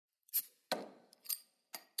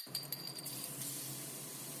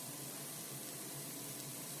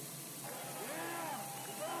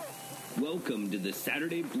Welcome to the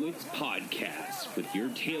Saturday Blitz podcast with your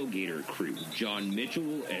tailgater crew, John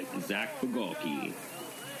Mitchell and Zach Bagalki.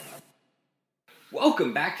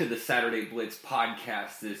 Welcome back to the Saturday Blitz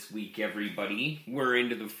podcast this week, everybody. We're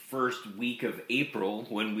into the first week of April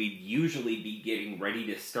when we'd usually be getting ready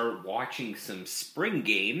to start watching some spring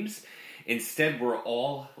games. Instead, we're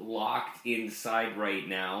all locked inside right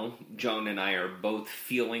now. John and I are both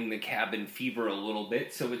feeling the cabin fever a little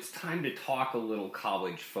bit, so it's time to talk a little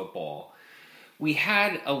college football. We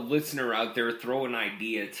had a listener out there throw an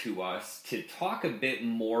idea to us to talk a bit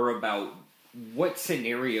more about what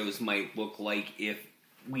scenarios might look like if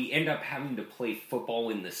we end up having to play football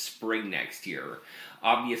in the spring next year.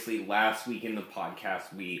 Obviously, last week in the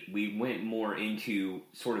podcast, we went more into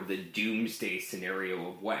sort of the doomsday scenario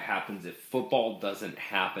of what happens if football doesn't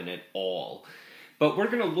happen at all. But we're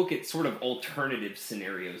going to look at sort of alternative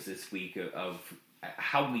scenarios this week of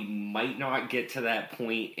how we might not get to that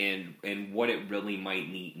point and what it really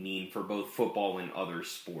might mean for both football and other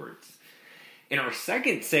sports. In our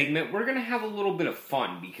second segment, we're going to have a little bit of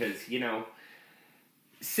fun because,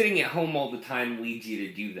 sitting at home all the time leads you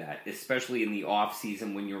to do that, especially in the off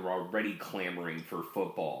season when you're already clamoring for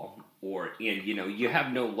football, you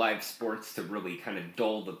have no live sports to really kind of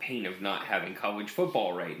dull the pain of not having college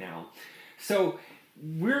football right now. So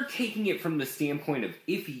we're taking it from the standpoint of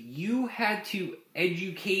if you had to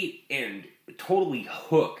educate and totally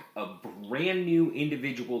hook a brand new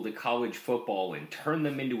individual to college football and turn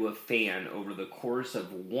them into a fan over the course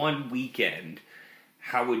of one weekend,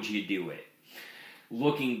 how would you do it?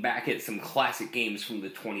 Looking back at some classic games from the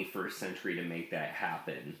 21st century to make that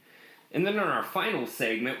happen. And then on our final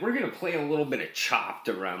segment, we're going to play a little bit of Chopped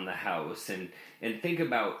around the house and think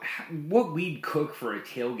about what we'd cook for a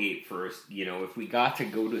tailgate first, if we got to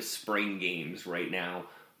go to spring games right now,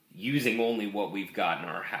 using only what we've got in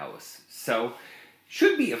our house. So,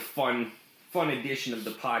 should be a fun edition of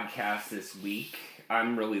the podcast this week.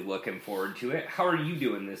 I'm really looking forward to it. How are you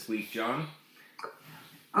doing this week, John?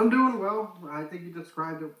 I'm doing well. I think you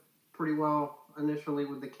described it pretty well initially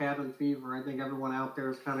with the cabin fever. I think everyone out there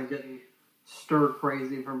is kind of getting stir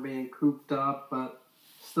crazy from being cooped up, but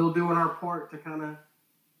still doing our part to kind of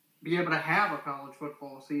be able to have a college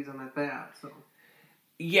football season at that. So,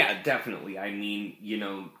 yeah, definitely. I mean,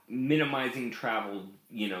 minimizing travel,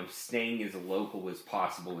 staying as local as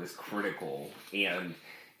possible is critical. And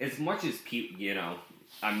as much as people,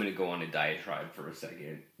 I'm going to go on a diatribe for a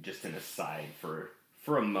second, just an aside for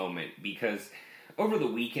a moment, because over the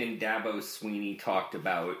weekend, Dabo Swinney talked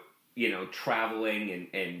about, traveling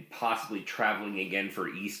and possibly traveling again for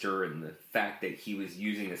Easter, and the fact that he was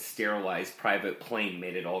using a sterilized private plane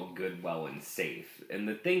made it all good, well, and safe. And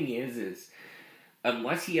the thing is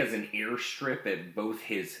unless he has an airstrip at both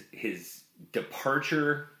his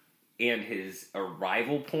departure and his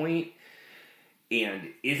arrival point, and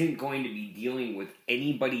isn't going to be dealing with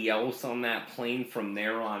anybody else on that plane from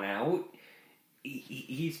there on out,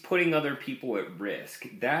 he's putting other people at risk.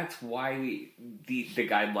 That's why the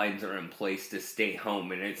guidelines are in place to stay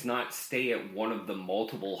home, and it's not stay at one of the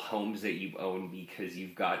multiple homes that you own because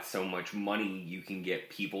you've got so much money you can get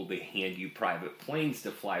people to hand you private planes to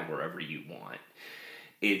fly wherever you want.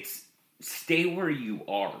 It's stay where you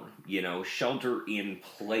are. Shelter in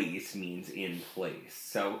place means in place.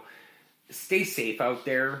 So stay safe out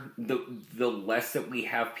there. The less that we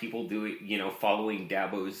have people do it, following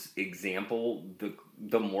Dabo's example,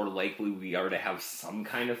 the more likely we are to have some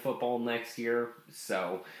kind of football next year.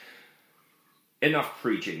 So, enough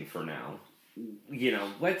preaching for now.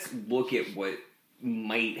 Let's look at what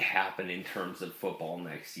might happen in terms of football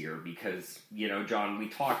next year because, John, we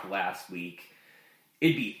talked last week.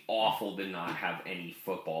 It'd be awful to not have any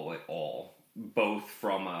football at all, both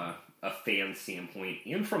from a fan standpoint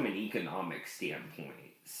and from an economic standpoint.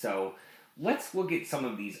 So let's look at some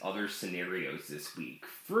of these other scenarios this week.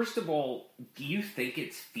 First of all, do you think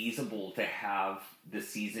it's feasible to have the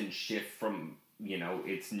season shift from,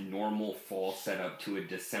 its normal fall setup to a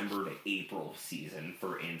December to April season,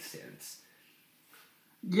 for instance?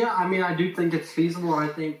 yeah, I do think it's feasible. I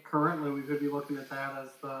think currently we could be looking at that as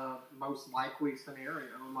the most likely scenario,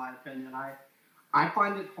 in my opinion. I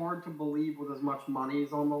find it hard to believe with as much money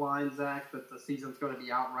is on the line, Zach, that the season's going to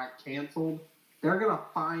be outright canceled. They're going to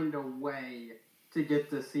find a way to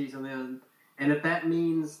get this season in. And if that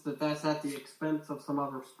means that that's at the expense of some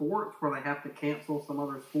other sports where they have to cancel some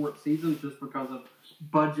other sports seasons just because of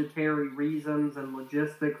budgetary reasons and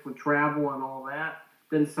logistics with travel and all that,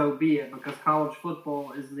 then so be it, because college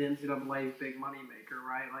football is the NCAA's big moneymaker,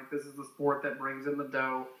 right? Like, this is the sport that brings in the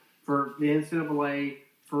dough for the NCAA,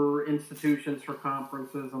 for institutions, for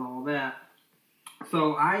conferences, and all that.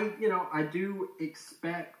 So I do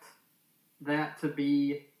expect that to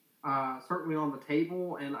be certainly on the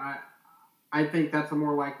table, and I think that's a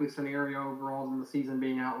more likely scenario overall than the season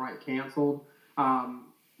being outright canceled.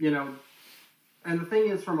 You know, and the thing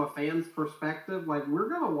is, from a fan's perspective, like, we're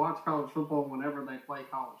going to watch college football whenever they play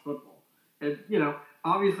college football. You know,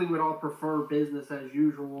 obviously we'd all prefer business as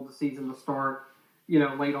usual, the season to start, you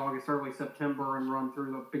know, late August, early September, and run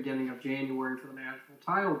through the beginning of January for the national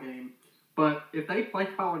title game. But if they play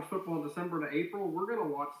college football December to April, we're going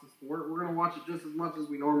to watch the sport. We're going to watch it just as much as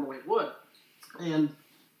we normally would. And,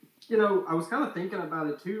 you know, I was kind of thinking about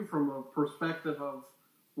it, too, from a perspective of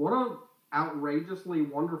what a outrageously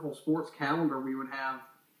wonderful sports calendar we would have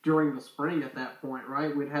during the spring at that point,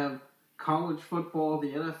 right? We'd have college football,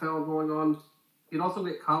 the NFL going on. You'd also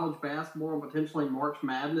get college basketball and potentially March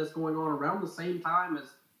Madness going on around the same time as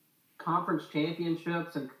conference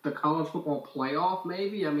championships and the college football playoff,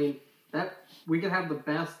 maybe. I mean, that we could have the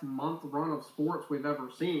best month run of sports we've ever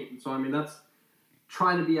seen. So, I mean, that's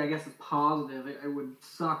trying to be, I guess, as positive. It would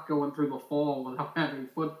suck going through the fall without having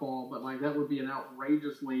football, but, like, that would be an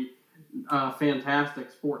outrageously fantastic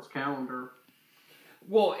sports calendar.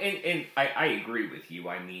 Well, and I agree with you.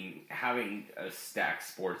 I mean, having a stacked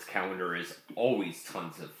sports calendar is always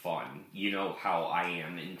tons of fun. You know how I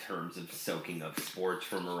am in terms of soaking up sports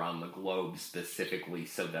from around the globe specifically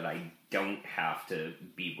so that I don't have to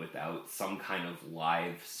be without some kind of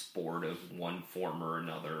live sport of one form or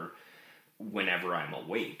another whenever I'm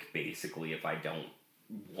awake, basically, if I don't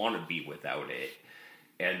want to be without it.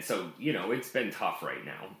 And so, you know, it's been tough right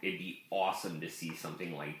now. It'd be awesome to see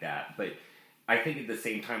something like that. But I think at the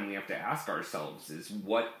same time we have to ask ourselves is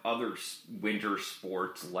what other winter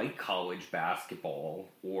sports like college basketball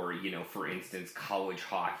or, you know, for instance, college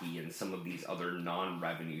hockey and some of these other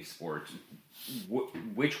non-revenue sports,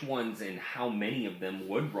 which ones and how many of them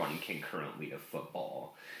would run concurrently to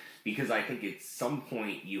football? Because I think at some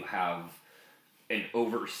point you have an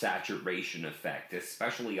oversaturation effect,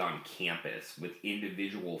 especially on campus with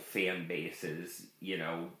individual fan bases. You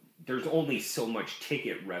know, there's only so much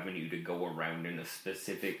ticket revenue to go around in a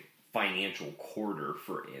specific financial quarter,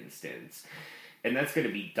 for instance. And that's going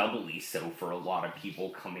to be doubly so for a lot of people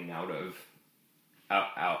coming out of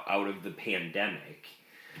the pandemic.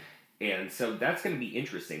 And so that's going to be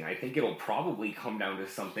interesting. I think it'll probably come down to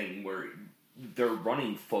something where they're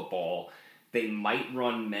running football. They might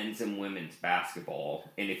run men's and women's basketball.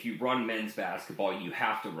 And if you run men's basketball, you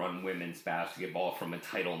have to run women's basketball from a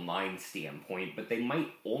Title IX standpoint. But they might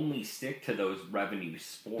only stick to those revenue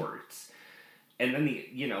sports. And then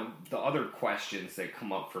the other questions that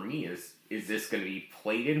come up for me is this going to be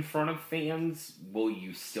played in front of fans? Will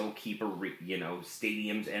you still keep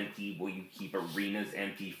stadiums empty? Will you keep arenas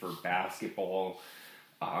empty for basketball?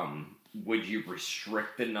 Would you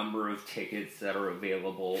restrict the number of tickets that are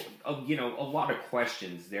available? A lot of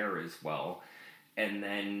questions there as well. And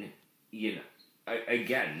then,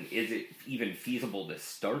 again, is it even feasible to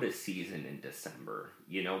start a season in December?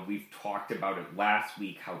 We've talked about it last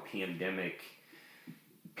week, how pandemics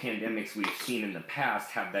we've seen in the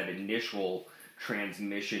past have that initial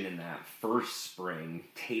transmission in that first spring,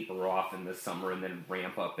 taper off in the summer, and then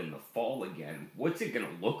ramp up in the fall again. What's it going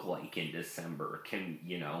to look like in December?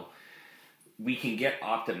 We can get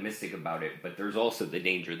optimistic about it, but there's also the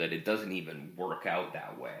danger that it doesn't even work out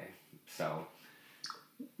that way. So,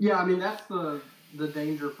 yeah, I mean, that's the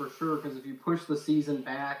danger for sure, because if you push the season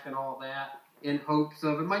back and all that in hopes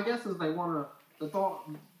of, and my guess is they want to,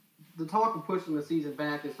 the talk of pushing the season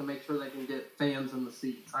back is to make sure they can get fans in the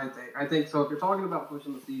seats, I think so. If you're talking about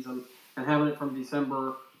pushing the season and having it from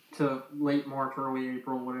December to late March, early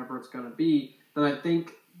April, whatever it's going to be, then I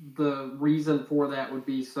think the reason for that would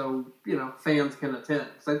be so, fans can attend.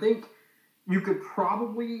 So I think you could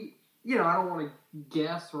probably, I don't want to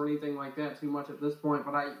guess or anything like that too much at this point,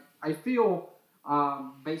 but I feel,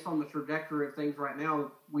 based on the trajectory of things right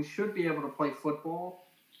now, we should be able to play football,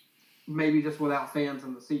 maybe just without fans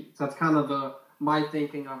in the seats. That's kind of my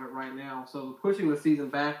thinking of it right now. So pushing the season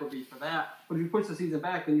back would be for that. But if you push the season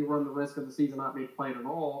back, then you run the risk of the season not being played at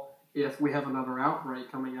all if we have another outbreak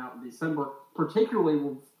coming out in December, particularly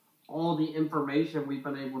with all the information we've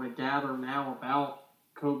been able to gather now about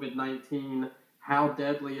COVID-19, how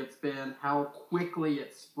deadly it's been, how quickly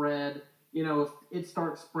it spread. If it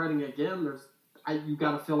starts spreading again, you've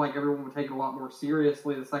got to feel like everyone would take it a lot more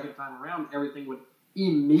seriously the second time around. Everything would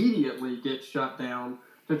immediately get shut down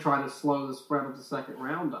to try to slow the spread of the second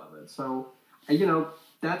round of it. So,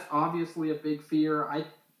 that's obviously a big fear.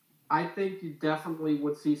 I think you definitely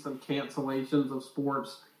would see some cancellations of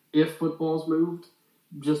sports if football's moved,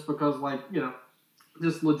 just because,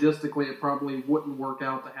 just logistically it probably wouldn't work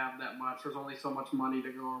out to have that much. There's only so much money to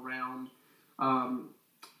go around.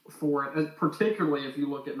 for it, and particularly if you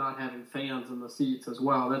look at not having fans in the seats as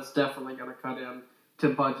well. That's definitely going to cut in to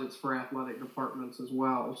budgets for athletic departments as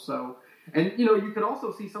well. So, and you could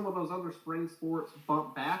also see some of those other spring sports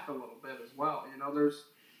bump back a little bit as well. There's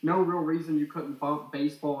no real reason you couldn't bump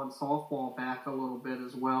baseball and softball back a little bit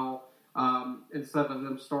as well, instead of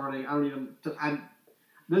them starting.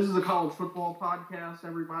 This is a college football podcast,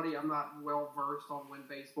 everybody. I'm not well versed on when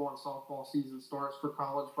baseball and softball season starts for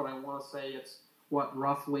college, but I want to say it's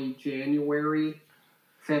roughly January,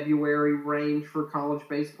 February range for college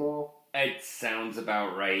baseball. It sounds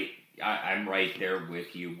about right. I'm right there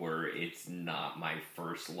with you, where it's not my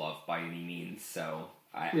first love by any means. So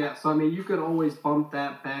you could always bump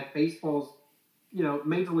that back. Baseball's,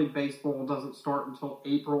 Major League Baseball doesn't start until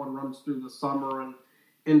April and runs through the summer and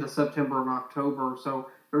into September and October. So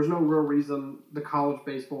there's no real reason the college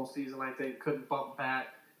baseball season, I think, couldn't bump back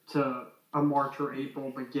to a March or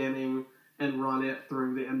April beginning and run it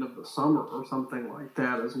through the end of the summer or something like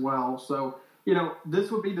that as well. So,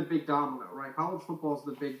 this would be the big domino, right? College football is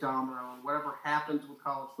the big domino, and whatever happens with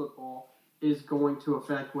college football is going to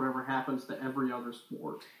affect whatever happens to every other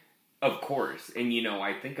sport. Of course. And,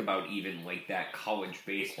 I think about even like that college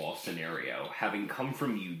baseball scenario, having come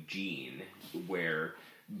from Eugene, where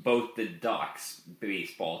both the Ducks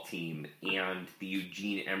baseball team and the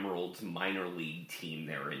Eugene Emeralds minor league team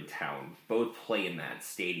there in town both play in that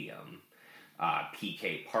stadium,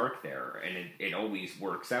 PK Park there. And it always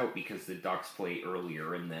works out because the Ducks play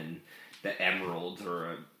earlier and then the Emeralds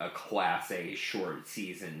are a Class A short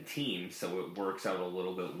season team, so it works out a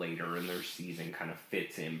little bit later and their season kind of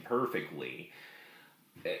fits in perfectly.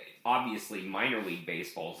 Obviously, minor league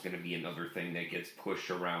baseball is going to be another thing that gets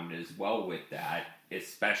pushed around as well with that,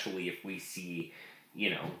 especially if we see,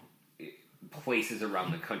 places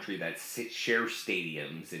around the country that share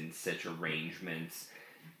stadiums and such arrangements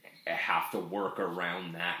have to work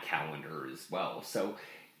around that calendar as well. So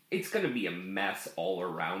it's going to be a mess all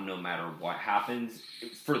around no matter what happens.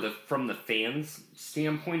 From the fans'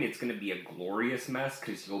 standpoint, it's going to be a glorious mess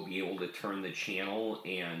because you'll be able to turn the channel,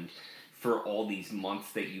 and for all these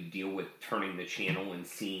months that you deal with turning the channel and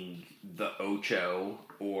seeing the Ocho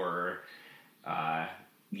or,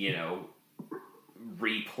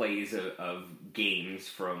 replays of games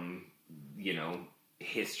from,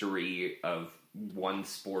 history of one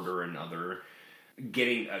sport or another,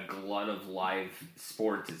 getting a glut of live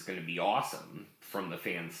sports is going to be awesome from the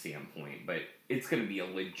fan standpoint, but it's going to be a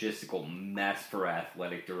logistical mess for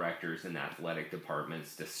athletic directors and athletic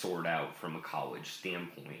departments to sort out from a college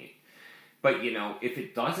standpoint. But, if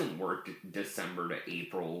it doesn't work December to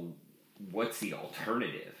April, what's the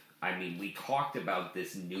alternative? I mean, we talked about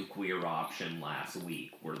this nuclear option last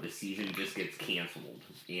week where the season just gets canceled.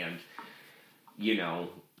 And,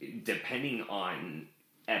 depending on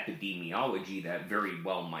epidemiology, that very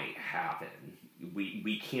well might happen.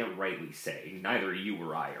 We can't rightly say. Neither you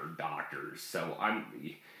or I are doctors. So I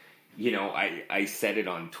said it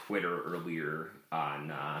on Twitter earlier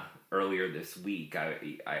this week.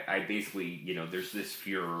 I basically, there's this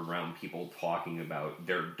fear around people talking about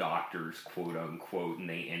their doctors, quote unquote, and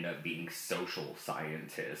they end up being social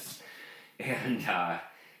scientists. And,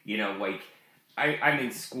 I'm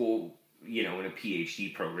in school, in a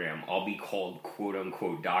PhD program. I'll be called, quote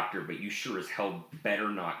unquote, doctor, but you sure as hell better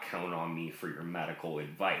not count on me for your medical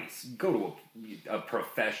advice. Go to a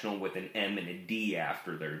professional with an M and a D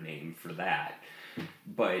after their name for that.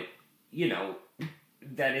 But,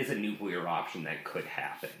 that is a nuclear option that could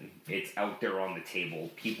happen. It's out there on the table.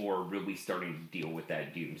 People are really starting to deal with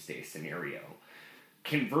that doomsday scenario.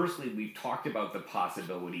 Conversely, we've talked about the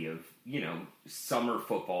possibility of, summer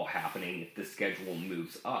football happening if the schedule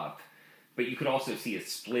moves up. But you could also see a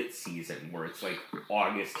split season where it's like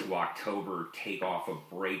August to October, take off a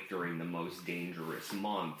break during the most dangerous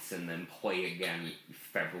months, and then play again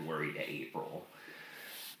February to April.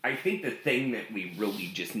 I think the thing that we really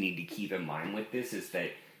just need to keep in mind with this is that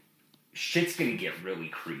shit's going to get really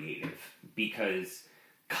creative because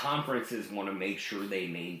conferences want to make sure they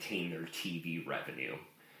maintain their TV revenue.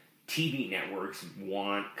 TV networks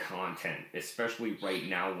want content, especially right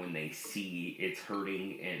now when they see it's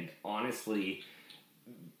hurting. And honestly,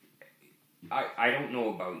 I don't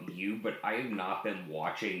know about you, but I have not been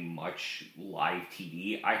watching much live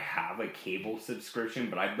TV. I have a cable subscription,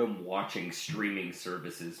 but I've been watching streaming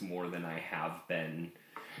services more than I have been,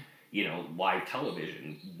 live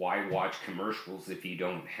television. Why watch commercials if you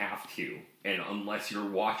don't have to? And unless you're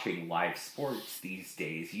watching live sports these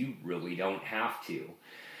days, you really don't have to.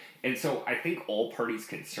 And so I think all parties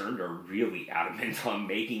concerned are really adamant on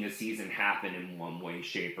making a season happen in one way,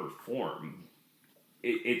 shape, or form.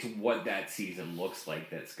 it's what that season looks like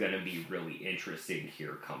that's going to be really interesting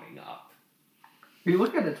here coming up. You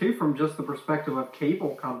look at it, too, from just the perspective of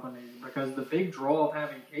cable companies, because the big draw of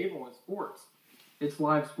having cable is sports. It's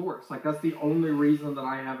live sports. Like, that's the only reason that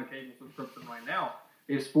I have a cable subscription right now.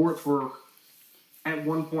 If sports were, at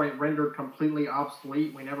one point, rendered completely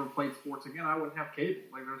obsolete, we never played sports again, I wouldn't have cable.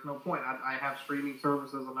 Like, there's no point. I have streaming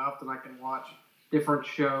services enough that I can watch different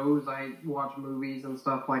shows. I watch movies and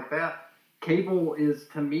stuff like that. Cable is,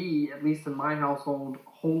 to me, at least in my household,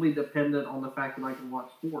 wholly dependent on the fact that I can watch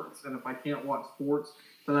sports. And if I can't watch sports,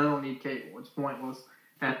 then I don't need cable. It's pointless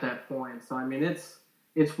at that point. So, I mean,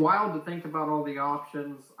 it's wild to think about all the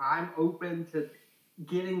options. I'm open to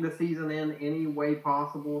getting the season in any way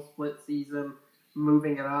possible, split season,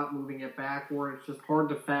 moving it up, moving it backward. It's just hard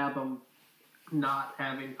to fathom not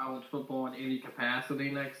having college football in any capacity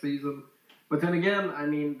next season. But then again, I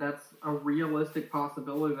mean, that's a realistic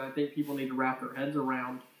possibility that I think people need to wrap their heads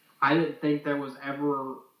around. I didn't think there was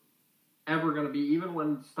ever going to be, even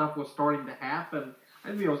when stuff was starting to happen, I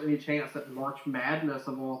didn't think there was any chance that March Madness,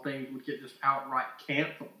 of all things, would get just outright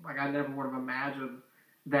canceled. Like, I never would have imagined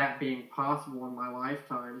that being possible in my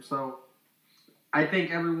lifetime. So I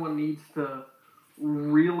think everyone needs to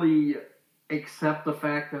really accept the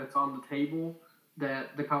fact that it's on the table,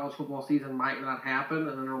 that the college football season might not happen,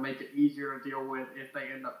 and then it'll make it easier to deal with if they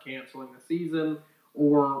end up canceling the season,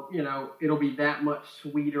 or, you know, it'll be that much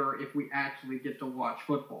sweeter if we actually get to watch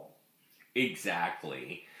football.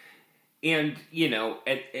 Exactly. And, you know,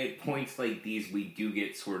 at points like these, we do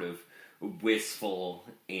get sort of wistful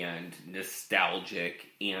and nostalgic,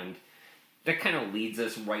 and that kind of leads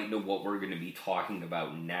us right into what we're going to be talking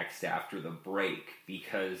about next after the break,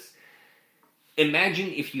 because imagine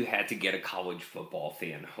if you had to get a college football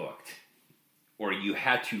fan hooked, or you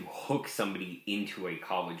had to hook somebody into a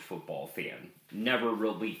college football fan, never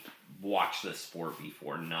really watched the sport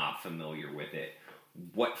before, not familiar with it.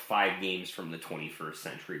 What 5 games from the 21st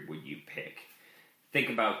century would you pick? Think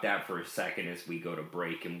about that for a second as we go to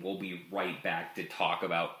break, and we'll be right back to talk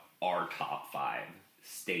about our top 5.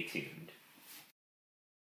 Stay tuned.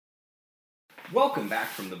 Welcome back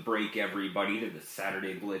from the break, everybody, to the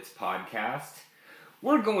Saturday Blitz podcast.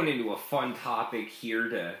 We're going into a fun topic here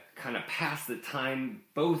to kind of pass the time.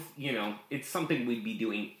 Both, you know, it's something we'd be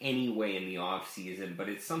doing anyway in the off season, but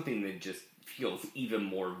it's something that just feels even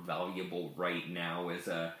more valuable right now as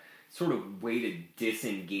a sort of way to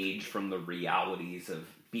disengage from the realities of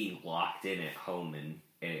being locked in at home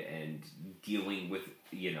and dealing with,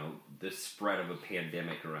 you know, the spread of a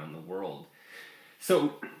pandemic around the world.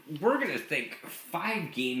 So we're going to think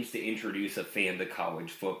 5 games to introduce a fan to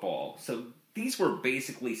college football. So these were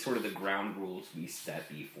basically sort of the ground rules we set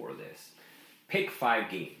before this. Pick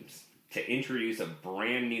 5 games to introduce a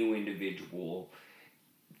brand new individual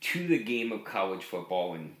to the game of college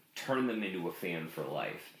football and turn them into a fan for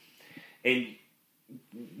life. And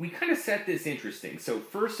we kind of set this interesting. So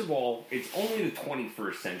first of all, it's only the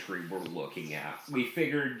 21st century we're looking at. We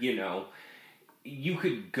figured, you know, you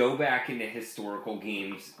could go back into historical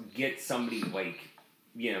games, get somebody like,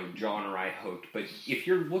 you know, John or I hooked, but if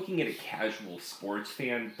you're looking at a casual sports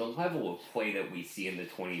fan, the level of play that we see in the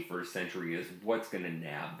 21st century is what's going to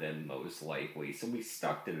nab them most likely, so we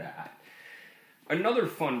stuck to that. Another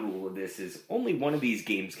fun rule of this is only one of these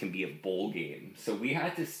games can be a bowl game, so we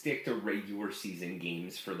had to stick to regular season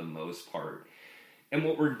games for the most part. And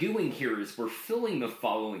what we're doing here is we're filling the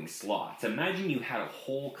following slots. Imagine you had a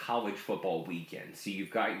whole college football weekend. So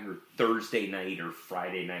you've got your Thursday night or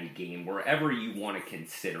Friday night game, wherever you want to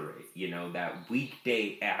consider it. You know, that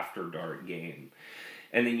weekday after dark game.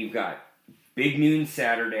 And then you've got big noon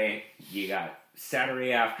Saturday. You got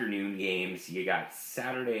Saturday afternoon games. You got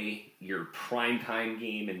Saturday, your primetime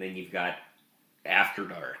game. And then you've got after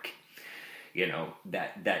dark. You know,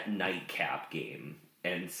 that nightcap game.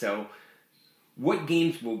 And so what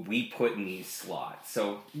games will we put in these slots?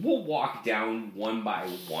 So we'll walk down one by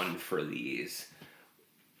one for these.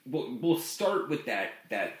 We'll start with that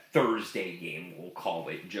Thursday game, we'll call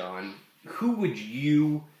it, John. Who would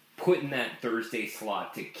you put in that Thursday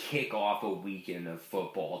slot to kick off a weekend of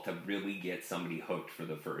football to really get somebody hooked for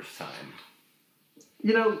the first time?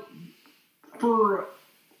 You know, for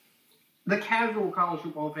the casual college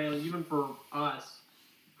football fan, even for us,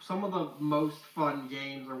 some of the most fun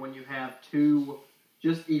games are when you have 2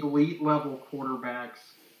 just elite-level quarterbacks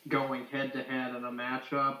going head-to-head in a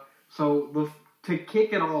matchup. So to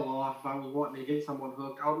kick it all off, if I was wanting to get someone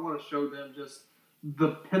hooked, I would want to show them just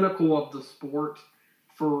the pinnacle of the sport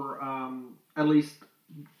for at least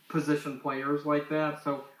position players like that.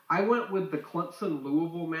 So I went with the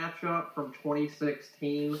Clemson-Louisville matchup from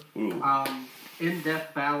 2016 in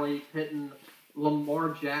Death Valley, pitting Lamar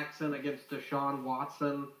Jackson against Deshaun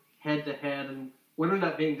Watson head-to-head, and what ended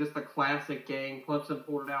up being just a classic game. Clemson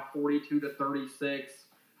pulled it out 42-36.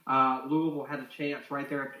 Louisville had a chance right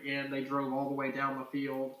there at the end. They drove all the way down the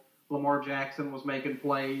field. Lamar Jackson was making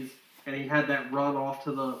plays, and he had that run off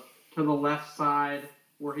to the left side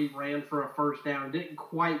where he ran for a first down. Didn't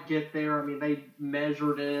quite get there. I mean, they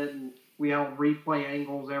measured it, and we held replay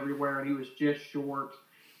angles everywhere, and he was just short.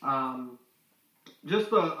 Just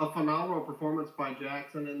a phenomenal performance by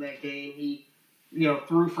Jackson in that game. He,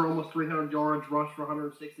 threw for almost 300 yards, rushed for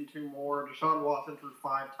 162 more. Deshaun Watson threw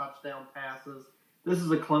 5 touchdown passes. This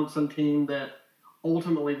is a Clemson team that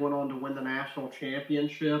ultimately went on to win the national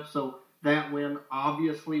championship. So that win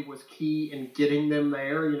obviously was key in getting them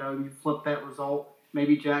there. You flip that result.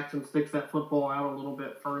 Maybe Jackson sticks that football out a little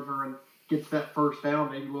bit further and gets that first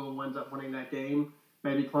down. Maybe Louisville ends up winning that game.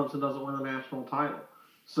 Maybe Clemson doesn't win the national title.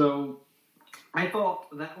 So I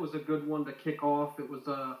thought that was a good one to kick off. It was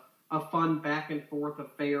a fun back-and-forth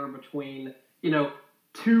affair between,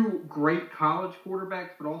 two great college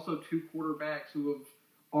quarterbacks, but also two quarterbacks who have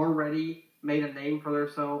already made a name for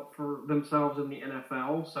themselves in the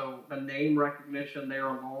NFL. So the name recognition there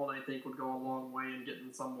alone, I think, would go a long way in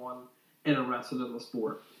getting someone interested in the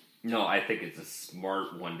sport. No, I think it's a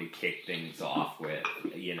smart one to kick things off with,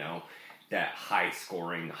 that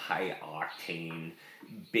high-scoring, high-octane,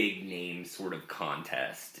 big-name sort of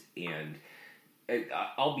contest. And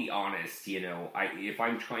I'll be honest, if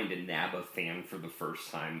I'm trying to nab a fan for the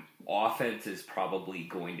first time, offense is probably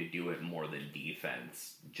going to do it more than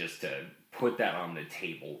defense, just to put that on the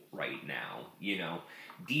table right now.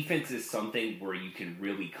 Defense is something where you can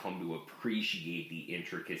really come to appreciate the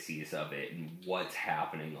intricacies of it and what's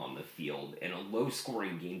happening on the field. And a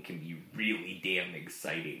low-scoring game can be really damn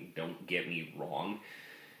exciting, don't get me wrong.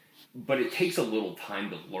 But it takes a little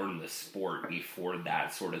time to learn the sport before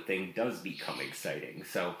that sort of thing does become exciting.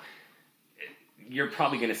 So you're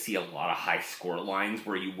probably going to see a lot of high score lines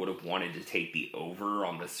where you would have wanted to take the over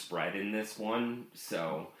on the spread in this one.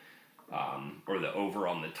 So, or the over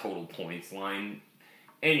on the total points line.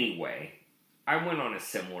 Anyway, I went on a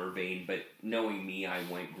similar vein, but knowing me, I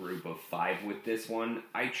went group of 5 with this one.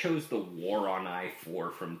 I chose the War on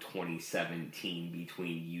I-4 from 2017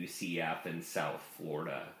 between UCF and South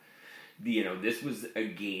Florida. This was a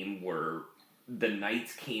game where the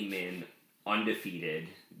Knights came in undefeated.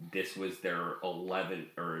 This was their 11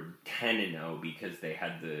 or 10-0 because they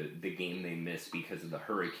had the game they missed because of the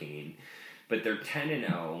hurricane. But they're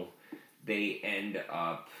 10-0. They end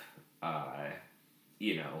up,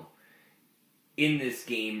 in this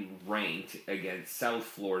game ranked against South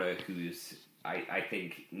Florida, who's I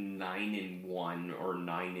think 9-1 or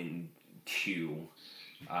 9-2.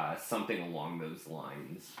 Something along those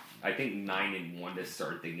lines. I think 9-1 to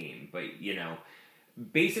start the game. But,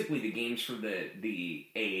 basically the game's for the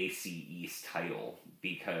AAC East title.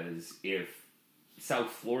 Because if South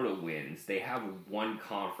Florida wins, they have one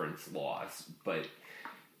conference loss. But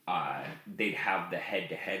they'd have the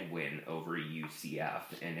head-to-head win over UCF.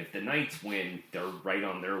 And if the Knights win, they're right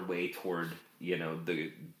on their way toward,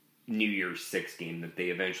 the New Year's Six game that they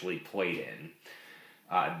eventually played in.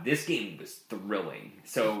 This game was thrilling.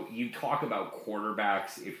 So you talk about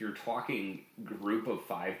quarterbacks. If you're talking group of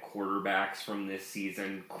 5 quarterbacks from this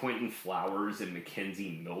season, Quentin Flowers and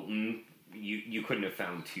Mackenzie Milton, you couldn't have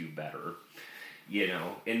found 2 better.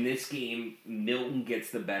 In this game, Milton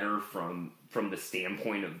gets the better from the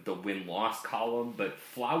standpoint of the win-loss column, but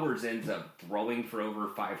Flowers ends up throwing for over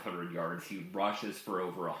 500 yards. He rushes for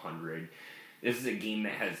over 100. This is a game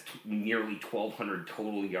that has nearly 1,200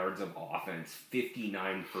 total yards of offense,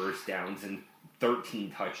 59 first downs, and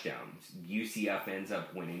 13 touchdowns. UCF ends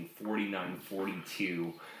up winning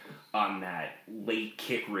 49-42 on that late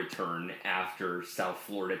kick return after South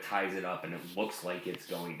Florida ties it up, and it looks like it's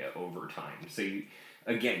going to overtime. So,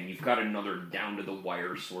 you've got another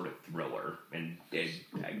down-to-the-wire sort of thriller, and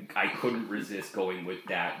I couldn't resist going with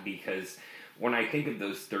that because when I think of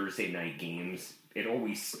those Thursday night games, it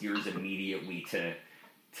always steers immediately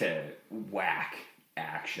to whack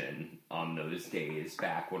action on those days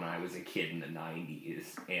back when I was a kid in the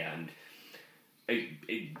 90s. And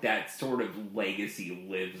that sort of legacy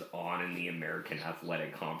lives on in the American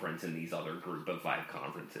Athletic Conference and these other group of 5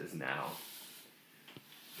 conferences now.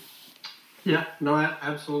 Yeah, no,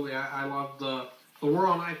 absolutely. I love the War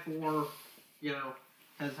on I-4,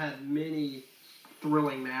 has had many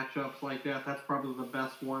thrilling matchups like that. That's probably the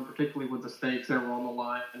best one, particularly with the stakes that were on the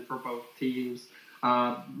line for both teams.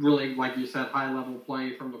 Really, like you said, high-level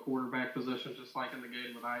play from the quarterback position, just like in the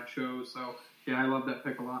game that I chose. So, yeah, I love that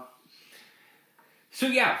pick a lot. So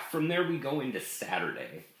yeah, from there we go into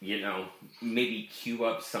Saturday. Maybe queue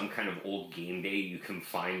up some kind of old game day you can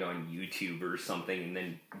find on YouTube or something, and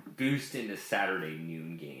then boost into Saturday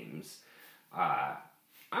noon games.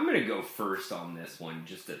 I'm going to go first on this one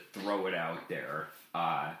just to throw it out there.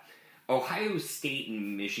 Ohio State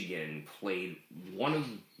and Michigan played one of,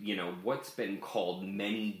 what's been called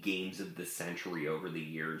many games of the century over the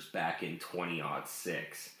years back in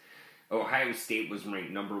 2006. Ohio State was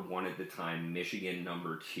ranked number 1 at the time, Michigan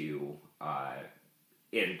number 2.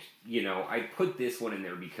 And, I put this one in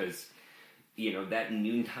there because, that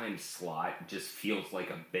noontime slot just feels like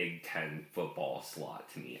a Big Ten football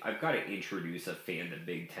slot to me. I've got to introduce a fan to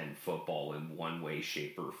Big Ten football in one way,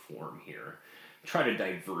 shape, or form here. Try to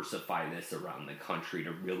diversify this around the country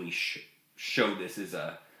to really show this as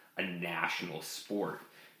a national sport.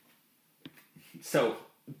 So,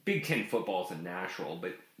 Big Ten football is a natural,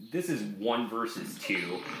 but this is 1 versus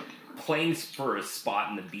 2, playing for a spot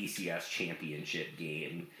in the BCS championship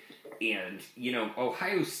game. And,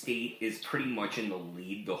 Ohio State is pretty much in the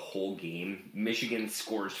lead the whole game. Michigan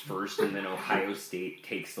scores first, and then Ohio State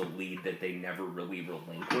takes the lead that they never really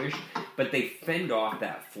relinquish. But they fend off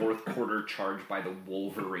that fourth quarter charge by the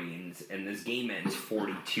Wolverines, and this game ends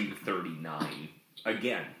 42-39.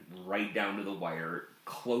 Again, right down to the wire,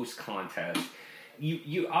 close contest.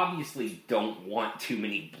 You obviously don't want too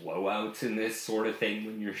many blowouts in this sort of thing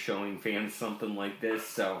when you're showing fans something like this,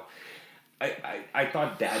 so I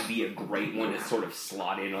thought that'd be a great one to sort of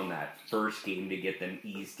slot in on that first game to get them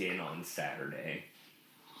eased in on Saturday.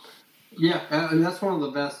 Yeah, and that's one of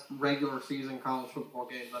the best regular season college football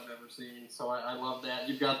games I've ever seen, so I love that.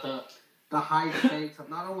 You've got the high stakes of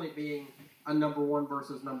not only being a number 1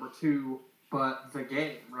 versus number 2, but the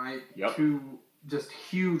game, right? Yep. 2 just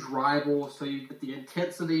huge rivals, so you get the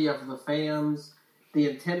intensity of the fans, the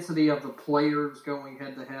intensity of the players going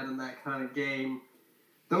head-to-head in that kind of game.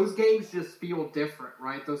 Those games just feel different,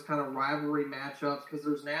 right? Those kind of rivalry matchups, because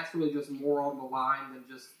there's naturally just more on the line than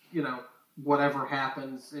just, whatever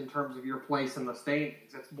happens in terms of your place in the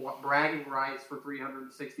standings. It's bragging rights for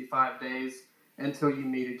 365 days until you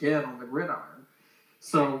meet again on the gridiron.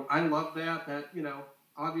 So I love that. That,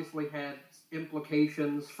 obviously had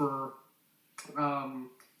implications for,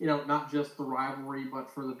 not just the rivalry, but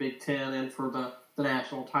for the Big Ten and for the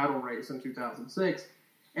national title race in 2006.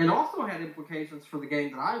 And also had implications for the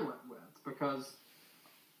game that I went with, because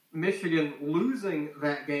Michigan losing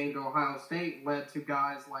that game to Ohio State led to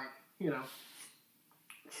guys like,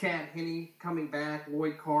 Chad Henne coming back,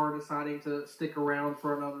 Lloyd Carr deciding to stick around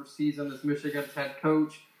for another season as Michigan's head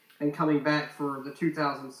coach, and coming back for the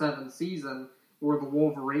 2007 season where the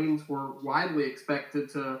Wolverines were widely expected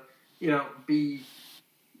to, be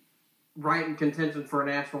right in contention for a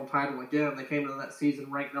national title again. They came into that season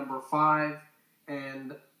ranked number 5.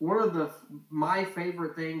 And one of my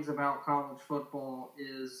favorite things about college football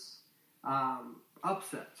is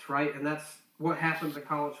upsets, right? And that's what happens in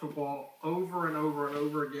college football over and over and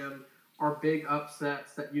over again, are big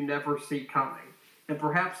upsets that you never see coming. And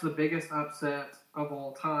perhaps the biggest upset of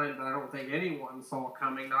all time that I don't think anyone saw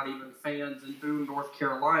coming, not even fans in Boone, North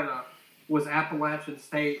Carolina, was Appalachian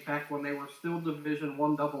State back when they were still Division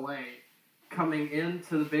I AA, coming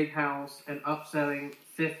into the Big House and upsetting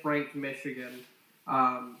 5th-ranked Michigan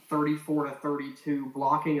 34-32,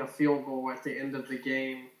 blocking a field goal at the end of the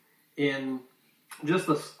game in just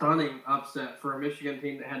a stunning upset for a Michigan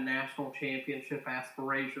team that had national championship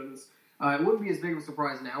aspirations. It wouldn't be as big of a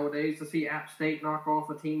surprise nowadays to see App State knock off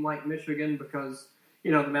a team like Michigan because,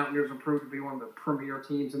 the Mountaineers have proved to be one of the premier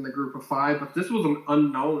teams in the group of 5. But this was an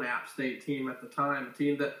unknown App State team at the time, a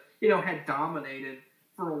team that, had dominated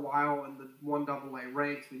for a while in the 1AA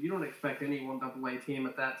ranks. But you don't expect any 1AA team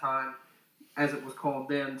at that time, as it was called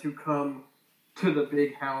then, to come to the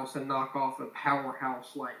Big House and knock off a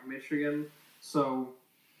powerhouse like Michigan. So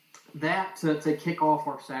that, to kick off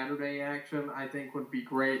our Saturday action, I think would be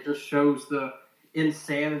great. Just shows the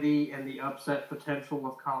insanity and the upset potential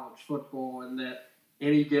of college football, and that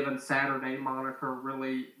any given Saturday moniker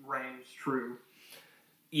really reigns true.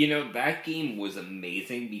 That game was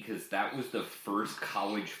amazing because that was the first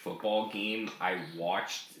college football game I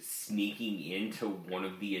watched sneaking into one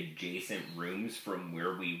of the adjacent rooms from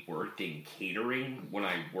where we worked in catering when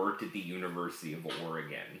I worked at the University of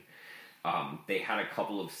Oregon. They had a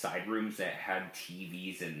couple of side rooms that had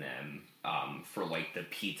TVs in them for like the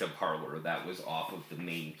pizza parlor that was off of the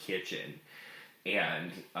main kitchen.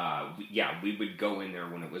 And we would go in there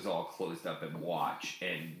when it was all closed up and watch.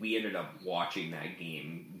 And we ended up watching that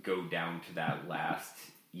game go down to that last,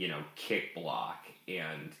 kick block.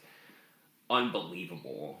 And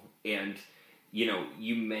unbelievable. And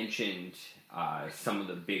You mentioned some of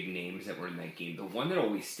the big names that were in that game. The one that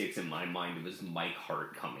always sticks in my mind was Mike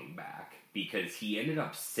Hart coming back, because he ended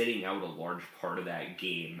up sitting out a large part of that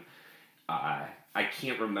game. I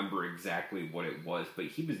can't remember exactly what it was, but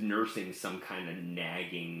he was nursing some kind of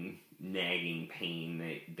nagging pain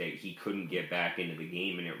that he couldn't get back into the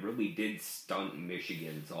game, and it really did stunt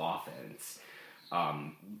Michigan's offense.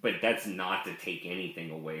 But that's not to take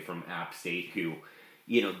anything away from App State, who,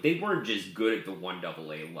 they weren't just good at the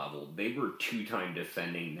 1AA level. They were two-time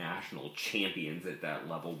defending national champions at that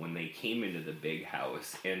level when they came into the Big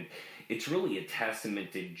House. And it's really a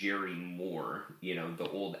testament to Jerry Moore, the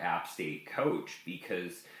old App State coach,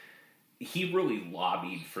 because he really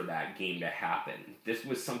lobbied for that game to happen. This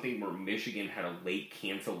was something where Michigan had a late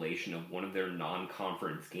cancellation of one of their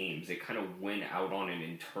non-conference games. It kind of went out on an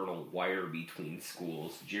internal wire between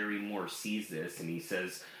schools. Jerry Moore sees this and he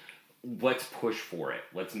says, let's push for it.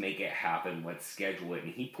 Let's make it happen. Let's schedule it.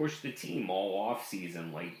 And he pushed the team all off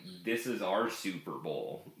season like, this is our Super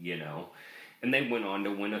Bowl, And they went on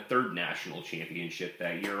to win a third national championship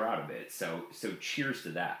that year out of it. So cheers to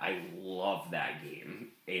that. I love that game.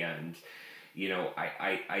 And,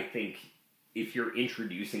 I think if you're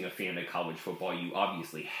introducing a fan to college football, you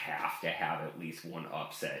obviously have to have at least one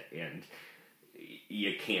upset. And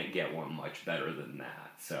you can't get one much better than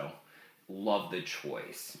that. So love the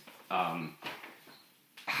choice.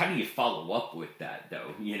 How do you follow up with that,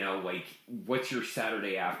 though? What's your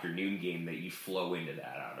Saturday afternoon game that you flow into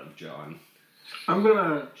that out of, John? I'm going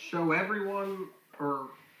to show everyone, or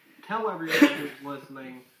tell everyone who's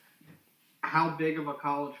listening, how big of a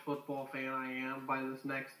college football fan I am by this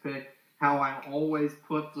next pick, how I always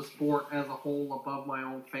put the sport as a whole above my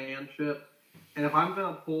own fanship. And if I'm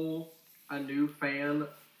going to pull a new fan,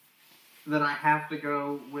 then I have to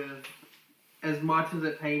go with, as much as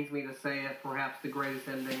it pains me to say it, perhaps the greatest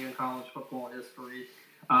ending in college football history,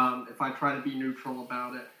 if I try to be neutral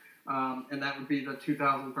about it. And that would be the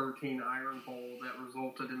 2013 Iron Bowl that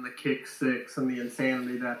resulted in the kick six and the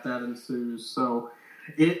insanity that ensues. So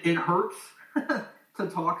it hurts to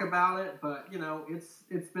talk about it, but,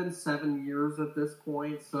 it's been 7 years at this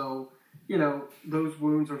point. So, those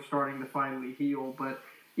wounds are starting to finally heal. But,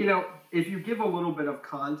 if you give a little bit of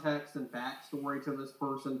context and backstory to this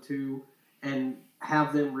person too, and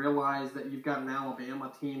have them realize that you've got an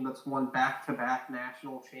Alabama team that's won back-to-back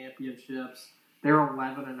national championships. They're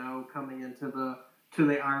 11-0 coming into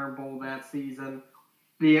the Iron Bowl that season.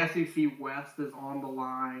 The SEC West is on the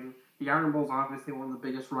line. The Iron Bowl is obviously one of the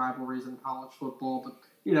biggest rivalries in college football, but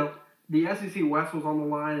the SEC West was on the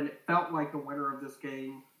line, and it felt like the winner of this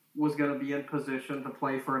game was going to be in position to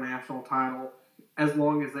play for a national title as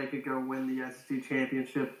long as they could go win the SEC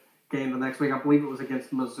championship game the next week. I believe it was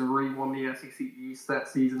against Missouri, won the SEC East that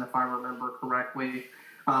season, if I remember correctly.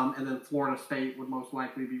 And then Florida State would most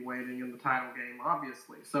likely be waiting in the title game,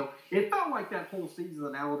 obviously. So it felt like that whole season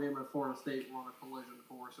that Alabama and Florida State were on a collision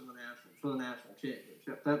course for the national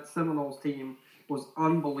championship. That Seminoles team was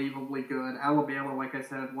unbelievably good. Alabama, like I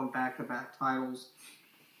said, won back-to-back titles.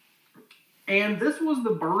 And this was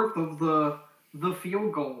the birth of the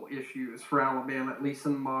field goal issues for Alabama, at least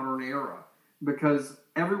in the modern era, because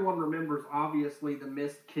everyone remembers, obviously, the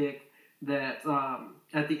missed kick that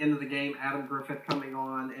at the end of the game, Adam Griffith coming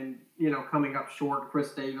on and, coming up short,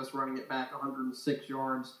 Chris Davis running it back 106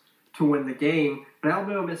 yards to win the game. But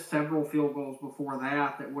Alabama missed several field goals before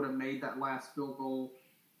that would have made that last field goal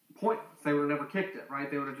pointless. They would have never kicked it,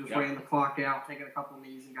 right? They would have just ran the clock out, taken a couple of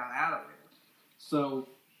knees, and got out of there. So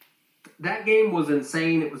that game was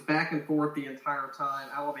insane. It was back and forth the entire time.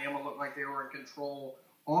 Alabama looked like they were in control.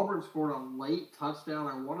 Auburn scored a late touchdown,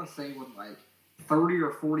 I want to say with 30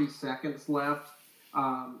 or 40 seconds left.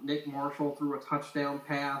 Nick Marshall threw a touchdown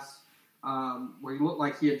pass where he looked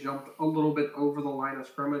like he had jumped a little bit over the line of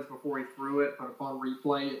scrimmage before he threw it, but upon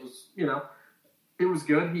replay, it was, it was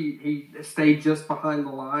good. He stayed just behind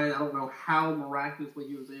the line. I don't know how miraculously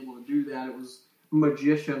he was able to do that. It was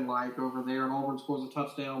magician-like over there, and Auburn scores a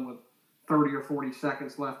touchdown with 30 or 40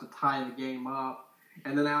 seconds left to tie the game up.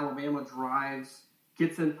 And then Alabama drives,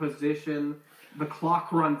 gets in position. The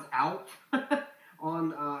clock runs out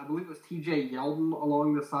on, I believe it was T.J. Yeldon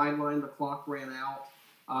along the sideline. The clock ran out,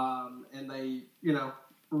 and they,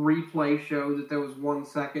 replay shows that there was 1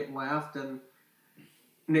 second left, and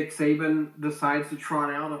Nick Saban decides to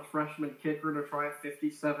trot out a freshman kicker to try a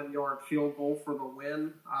 57-yard field goal for the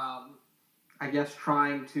win. I guess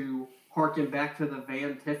trying to harken back to the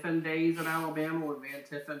Van Tiffin days at Alabama when Van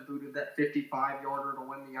Tiffin booted that 55-yarder to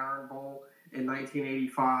win the Iron Bowl in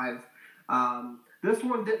 1985. This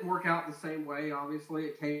one didn't work out the same way, obviously.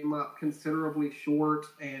 It came up considerably short,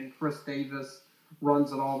 and Chris Davis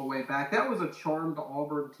runs it all the way back. That was a charmed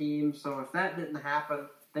Auburn team, so if that didn't happen,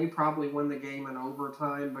 they probably win the game in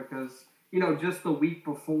overtime because, just the week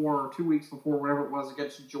before, 2 weeks before, whatever it was,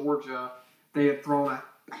 against Georgia, they had thrown a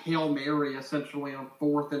Hail Mary essentially on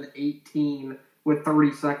 4th and 18 with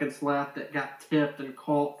 30 seconds left that got tipped and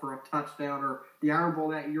caught for a touchdown, or the Iron Bowl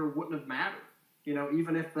that year wouldn't have mattered.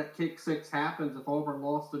 Even if that kick six happens, if Auburn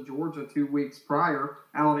lost to Georgia 2 weeks prior,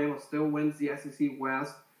 Alabama still wins the SEC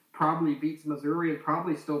West, probably beats Missouri, and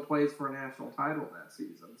probably still plays for a national title that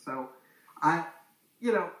season. So,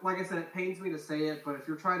 like I said, it pains me to say it, but if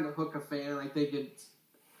you're trying to hook a fan, I think it's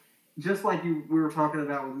just like we were talking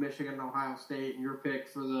about with Michigan and Ohio State and your pick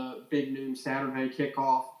for the big noon Saturday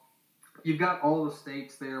kickoff. You've got all the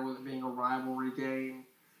stakes there with it being a rivalry game.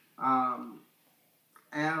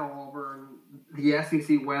 At Auburn, the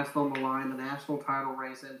SEC West on the line, the national title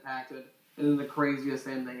race impacted, and then the craziest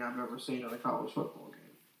ending I've ever seen in a college football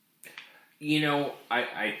game.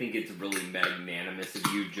 I think it's really magnanimous of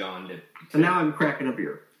you, John, to and now I'm cracking a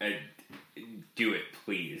beer. Do it,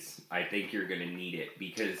 please. I think you're going to need it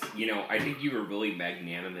because, I think you were really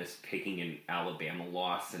magnanimous picking an Alabama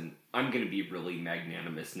loss, and I'm going to be really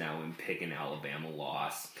magnanimous now and pick an Alabama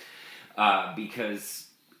loss because,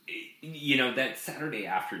 that Saturday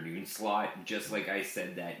afternoon slot, just like I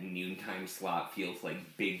said, that noontime slot feels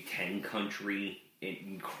like Big Ten country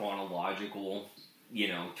in chronological,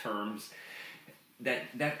 terms.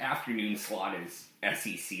 That afternoon slot is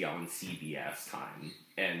SEC on CBS time,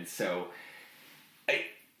 and so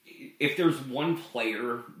if there's one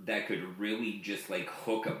player that could really just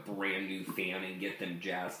hook a brand new fan and get them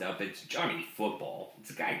jazzed up, it's Johnny Football. It's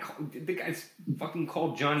the guy's fucking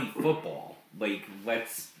called Johnny Football.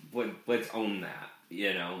 Let's own that,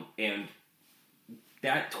 and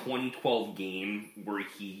that 2012 game where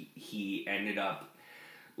he ended up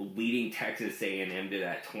leading Texas A&M to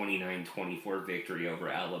that 29-24 victory over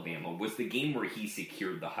Alabama was the game where he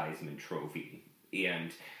secured the Heisman Trophy.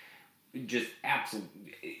 And just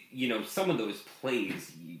absolutely, some of those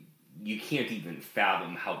plays, you can't even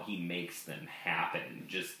fathom how he makes them happen.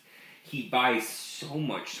 Just, he buys so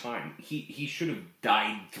much time. He should have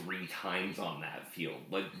died 3 times on that field.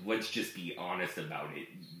 Let's just be honest about it.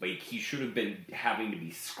 He should have been having to be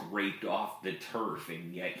scraped off the turf,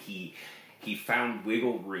 and yet he found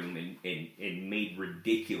wiggle room and made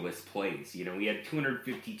ridiculous plays. He had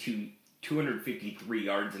 253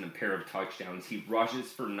 yards and a pair of touchdowns. He rushes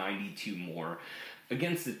for 92 more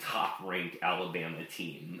against the top-ranked Alabama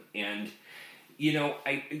team. And,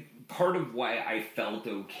 part of why I felt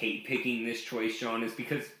okay picking this choice, Sean, is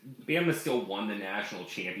because Bama still won the national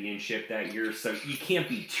championship that year, so you can't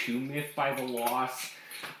be too miffed by the loss.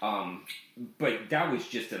 But that was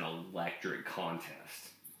just an electric contest.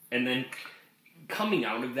 And then coming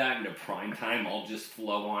out of that into prime time, I'll just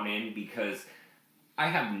flow on in because I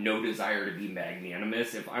have no desire to be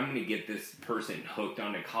magnanimous. If I'm going to get this person hooked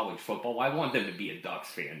onto college football, I want them to be a Ducks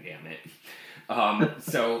fan, damn it.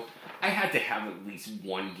 So I had to have at least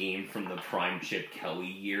one game from the prime Chip Kelly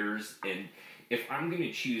years, and if I'm going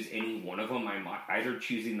to choose any one of them, I'm either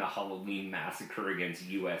choosing the Halloween Massacre against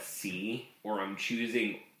USC, or I'm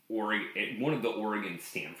choosing one of the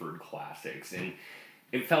Oregon-Stanford Classics, and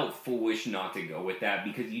it felt foolish not to go with that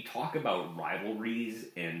because you talk about rivalries,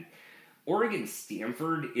 and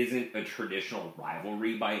Oregon-Stanford isn't a traditional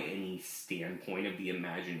rivalry by any standpoint of the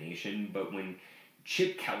imagination, but when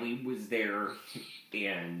Chip Kelly was there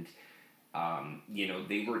and,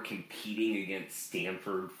 they were competing against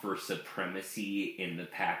Stanford for supremacy in the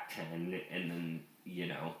Pac-10, and then,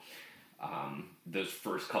 those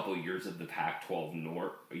first couple of years of the Pac-12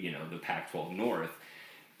 North, the Pac-12 North,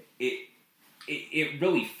 it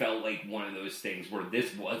really felt like one of those things where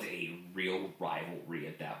this was a real rivalry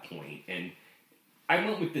at that point. And I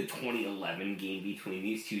went with the 2011 game between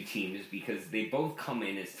these two teams because they both come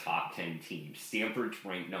in as top 10 teams. Stanford's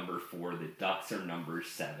ranked number 4, the Ducks are number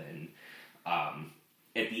 7.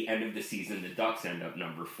 At the end of the season, the Ducks end up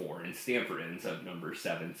number 4, and Stanford ends up number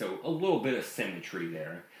 7. So a little bit of symmetry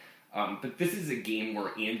there. But this is a game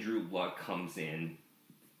where Andrew Luck comes in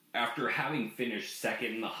after having finished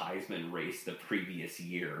second in the Heisman race the previous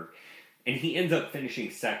year, and he ends up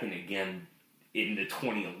finishing second again in the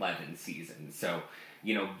 2011 season. So,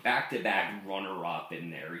 back-to-back runner-up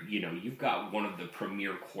in there. You've got one of the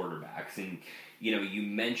premier quarterbacks, and, you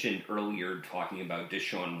mentioned earlier talking about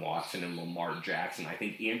Deshaun Watson and Lamar Jackson. I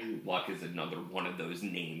think Andrew Luck is another one of those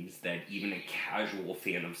names that even a casual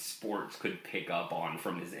fan of sports could pick up on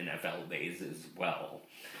from his NFL days as well.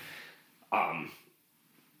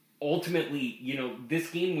 Ultimately,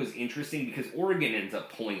 this game was interesting because Oregon ends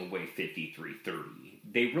up pulling away 53-30.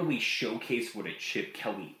 they really showcase what a Chip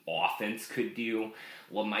Kelly offense could do.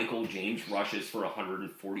 LaMichael James rushes for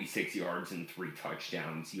 146 yards and 3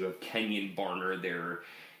 touchdowns. You have Kenyon Barner there.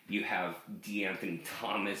 You have DeAnthony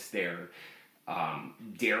Thomas there.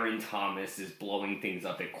 Darren Thomas is blowing things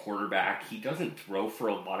up at quarterback. He doesn't throw for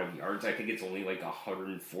a lot of yards. I think it's only like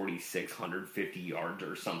 146, 150 yards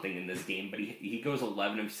or something in this game. But he goes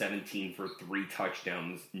 11 of 17 for 3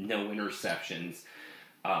 touchdowns, no interceptions.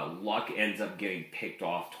 Luck ends up getting picked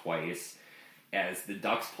off twice as the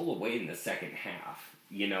Ducks pull away in the second half.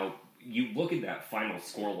 You know, you look at that final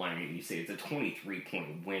score line and you say it's a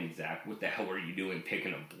 23-point win, Zach. What the hell are you doing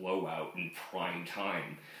picking a blowout in prime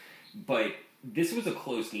time? But this was a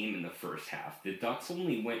close game in the first half. The Ducks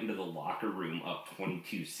only went into the locker room up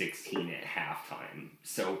 22-16 at halftime.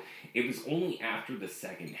 So it was only after the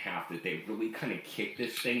second half that they really kind of kicked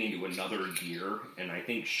this thing into another gear. And I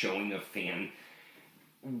think showing a fan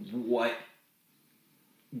what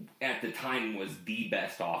at the time was the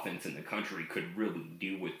best offense in the country could really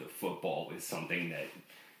do with the football is something that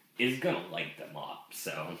is going to light them up.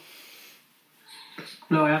 So,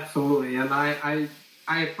 no, absolutely. And I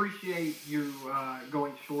appreciate you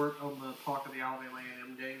going short on the talk of the Alabama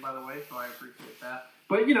A&M game, by the way, so I appreciate that.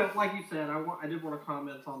 But, you know, like you said, I did want to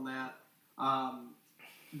comment on that.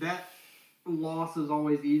 That loss is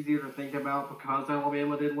always easier to think about because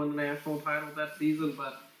Alabama did win the national title that season.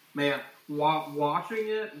 But, man, watching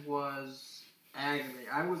it was agony.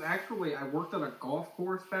 I worked at a golf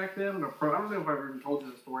course back then. I don't know if I ever even told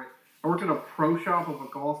you the story. I worked at a pro shop of a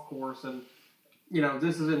golf course, and you know,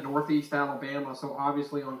 this is in Northeast Alabama, so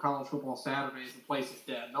obviously on college football Saturdays, the place is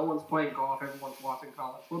dead. No one's playing golf. Everyone's watching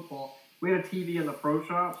college football. We had a TV in the pro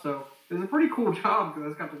shop, so it was a pretty cool job because I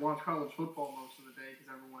just got to watch college football most of the day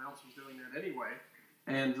because everyone else was doing that anyway.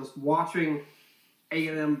 And just watching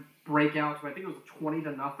A&M break out to, I think it was a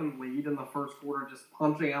 20-0 lead in the first quarter, just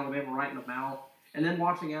punching Alabama right in the mouth, and then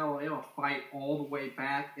watching Alabama fight all the way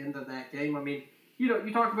back into that game. I mean, you know,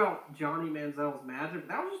 you talk about Johnny Manziel's magic.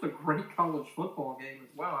 That was just a great college football game as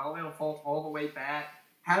well. Alabama fought all the way back,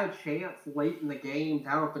 had a chance late in the game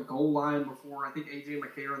down at the goal line before I think A.J.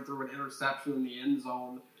 McCarron threw an interception in the end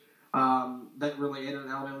zone that really ended.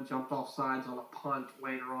 Alabama jumped off sides on a punt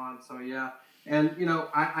later on. So, yeah. And, you know,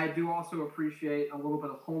 I do also appreciate a little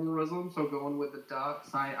bit of homerism. So going with the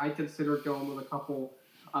Ducks, I considered going with a couple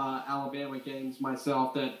Alabama games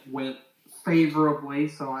myself that went favorably,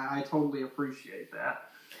 so I totally appreciate that.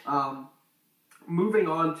 Moving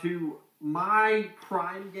on to my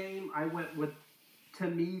prime game, I went with, to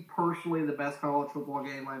me personally, the best college football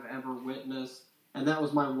game I've ever witnessed, and that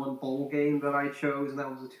was my one bowl game that I chose, and that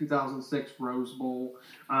was the 2006 Rose Bowl.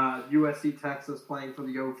 USC Texas playing for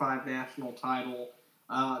the 2005 national title.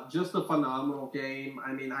 Just a phenomenal game.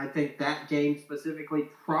 I mean, I think that game specifically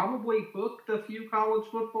probably hooked a few college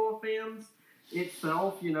football fans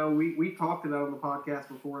itself. You know, we talked about on the podcast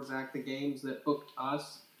before, Zach, the games that hooked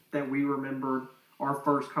us that we remembered our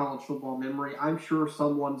first college football memory. I'm sure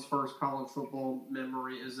someone's first college football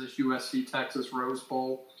memory is this USC Texas Rose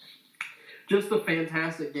Bowl. Just a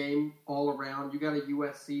fantastic game all around. You got a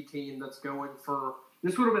USC team that's going for,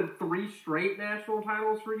 this would have been 3 straight national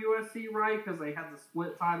titles for USC, right? Because they had the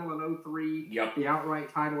split title in 2003, yep, the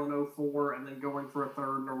outright title in 2004, and then going for a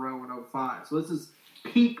third in a row in 2005. So this is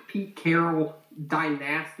peak Pete Carroll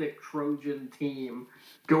dynastic Trojan team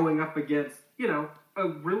going up against, you know, a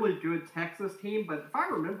really good Texas team. But if I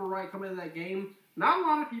remember right, coming into that game, not a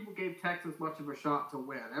lot of people gave Texas much of a shot to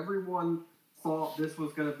win. Everyone thought this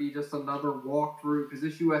was going to be just another walkthrough because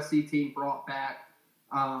this USC team brought back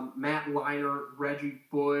Matt Leinart, Reggie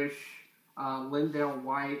Bush, Lindell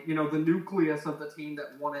White, you know, the nucleus of the team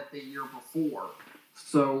that won it the year before.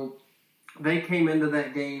 So they came into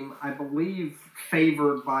that game, I believe,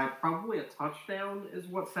 favored by probably a touchdown is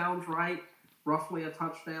what sounds right, roughly a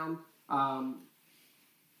touchdown.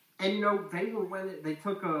 And, you know, they were winning. They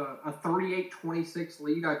took a 38-26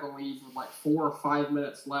 lead, I believe, with like 4 or 5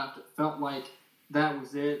 minutes left. It felt like that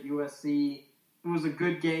was it. USC, it was a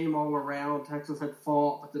good game all around. Texas had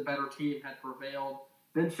fought, but the better team had prevailed.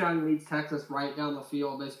 Vince Young leads Texas right down the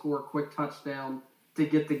field. They score a quick touchdown to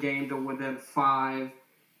get the game to within 5.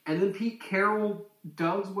 And then Pete Carroll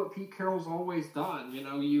does what Pete Carroll's always done. You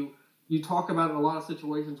know, you talk about in a lot of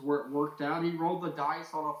situations where it worked out. He rolled the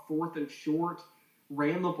dice on a 4th and short,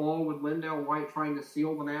 ran the ball with Lindell White trying to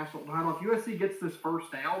seal the national title. If USC gets this first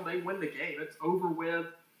down, they win the game. It's over with.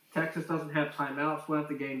 Texas doesn't have timeouts left.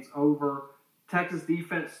 The game's over. Texas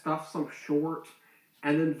defense stuffs them short,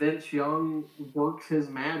 and then Vince Young works his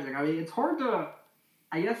magic. I mean, it's hard to,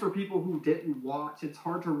 I guess for people who didn't watch, it's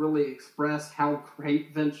hard to really express how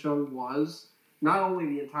great Vince Young was not only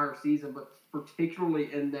the entire season, but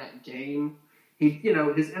particularly in that game. He,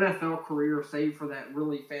 his NFL career, save for that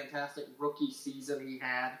really fantastic rookie season he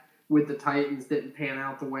had with the Titans, didn't pan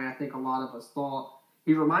out the way I think a lot of us thought.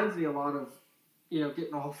 He reminds me a lot of,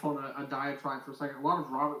 getting off on a diatribe for a second, a lot of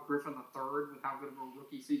Robert Griffin III with how good of a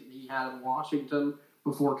rookie season he had in Washington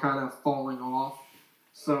before kind of falling off.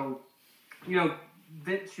 So,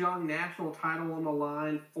 Vince Young, national title on the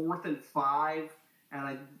line, 4th and 5,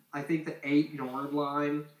 and I think the 8-yard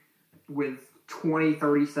line with 20,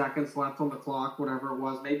 30 seconds left on the clock, whatever it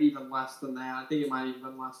was, maybe even less than that. I think it might have even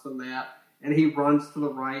been less than that. And he runs to the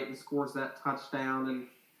right and scores that touchdown. And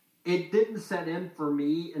it didn't set in for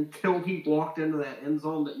me until he walked into that end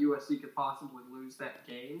zone that USC could possibly lose that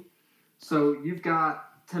game. So you've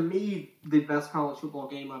got, to me, the best college football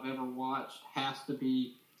game I've ever watched has to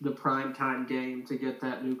be the primetime game to get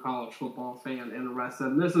that new college football fan interested.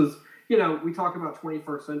 And this is, we talk about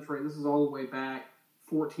 21st century. This is all the way back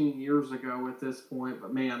 14 years ago at this point.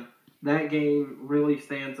 But, man, that game really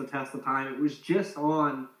stands the test of time. It was just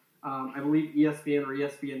on, I believe, ESPN or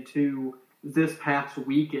ESPN2 this past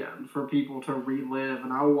weekend for people to relive.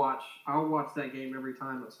 And I'll watch that game every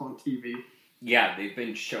time it's on TV. Yeah, they've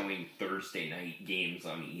been showing Thursday night games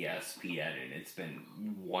on ESPN, and it's been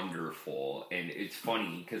wonderful. And it's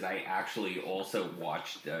funny because I actually also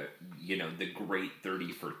watched the great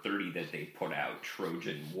 30 for 30 that they put out,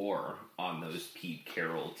 Trojan War, on those Pete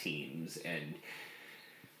Carroll teams, and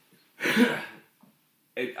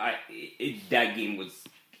that game was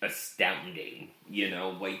astounding.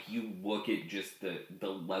 You look at just the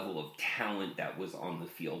level of talent that was on the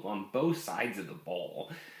field on both sides of the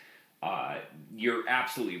ball. You're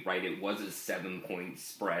absolutely right. It was a 7-point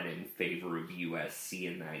spread in favor of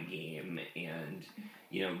USC in that game. And,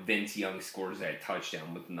 Vince Young scores that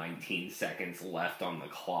touchdown with 19 seconds left on the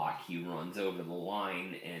clock. He runs over the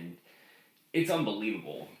line, and it's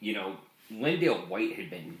unbelievable. Lindale White had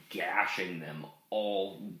been gashing them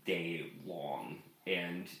all day long.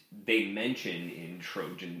 And they mention in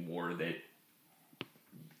Trojan War that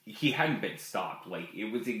he hadn't been stopped.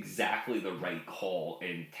 It was exactly the right call,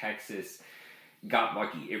 and Texas got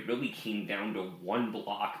lucky. It really came down to one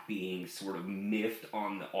block being sort of miffed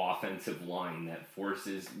on the offensive line that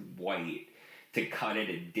forces White to cut at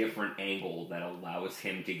a different angle that allows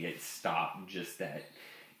him to get stopped. Just that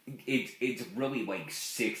it's really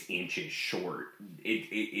 6 inches short.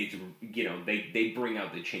 It's they bring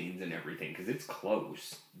out the chains and everything because it's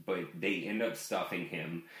close, but they end up stuffing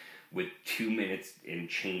him with 2 minutes and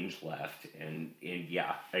change left. And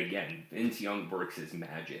yeah, again, Vince Young works his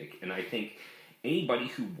magic. And I think anybody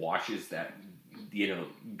who watches that,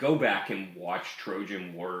 go back and watch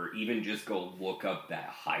Trojan War, even just go look up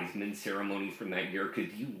that Heisman ceremony from that year,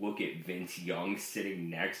 because you look at Vince Young sitting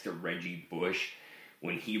next to Reggie Bush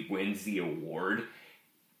when he wins the award,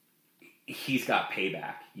 he's got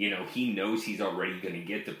payback. He knows he's already going to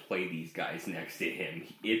get to play these guys next to him.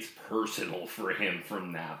 It's personal for him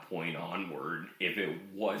from that point onward, if it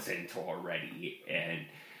wasn't already. And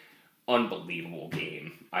unbelievable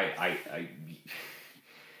game.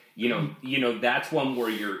 That's one where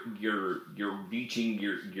you're reaching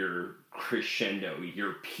your crescendo.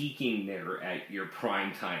 You're peaking there at your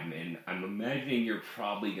prime time, and I'm imagining you're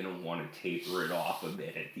probably going to want to taper it off a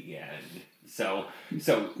bit at the end. So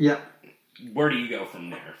yeah. Where do you go from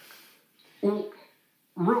there? Well,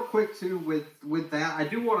 real quick, too, with that, I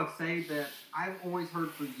do want to say that I've always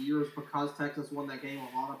heard for years, because Texas won that game,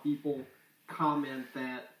 a lot of people comment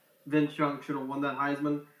that Vince Young should have won that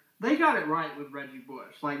Heisman. They got it right with Reggie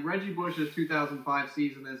Bush. Reggie Bush's 2005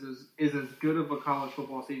 season is as good of a college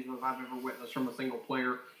football season as I've ever witnessed from a single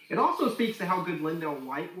player. It also speaks to how good Lindale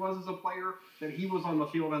White was as a player, that he was on the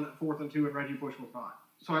field on that 4th and 2 and Reggie Bush was not.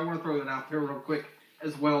 So I want to throw that out there real quick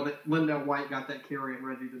as well, that Lindale White got that carry and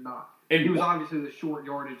Reggie did not. And he was obviously the short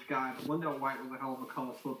yardage guy, but Lindale White was a hell of a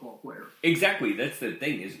college football player. Exactly. That's the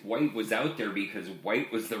thing, is White was out there because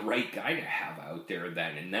White was the right guy to have out there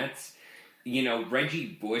then. And that's,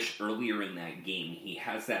 Reggie Bush earlier in that game, he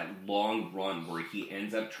has that long run where he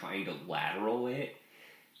ends up trying to lateral it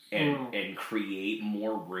and create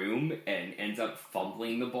more room and ends up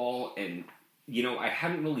fumbling the ball. And, I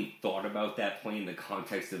hadn't really thought about that play in the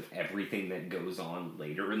context of everything that goes on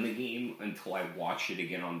later in the game until I watched it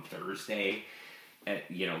again on Thursday,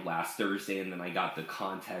 last Thursday, and then I got the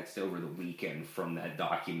context over the weekend from that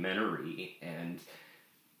documentary. And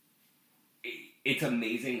it's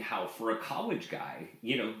amazing how, for a college guy,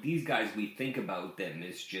 these guys, we think about them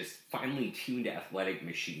as just finely tuned athletic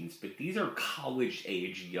machines, but these are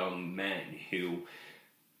college-age young men who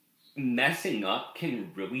messing up can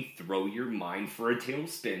really throw your mind for a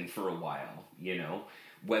tailspin for a while.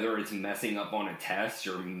 whether it's messing up on a test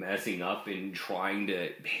or messing up in trying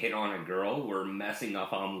to hit on a girl or messing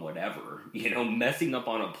up on whatever. Messing up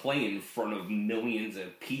on a play in front of millions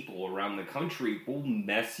of people around the country will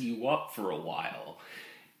mess you up for a while.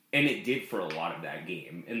 And it did for a lot of that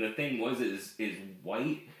game. And the thing was, is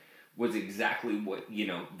White was exactly what,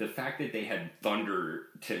 the fact that they had Thunder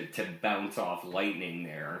to bounce off Lightning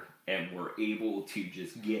there and were able to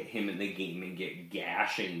just get him in the game and get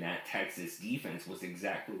gashing that Texas defense was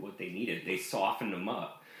exactly what they needed. They softened them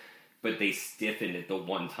up, but they stiffened it the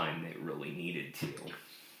one time they really needed to.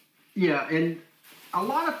 Yeah, and a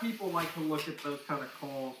lot of people like to look at those kind of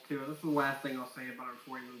calls, too. This is the last thing I'll say about it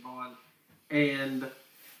before we move on. And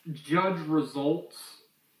judge results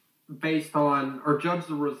judge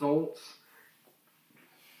the results,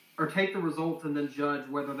 or take the results and then judge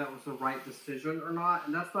whether that was the right decision or not.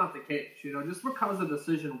 And that's not the case. Just because a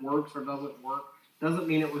decision works or doesn't work doesn't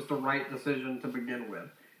mean it was the right decision to begin with.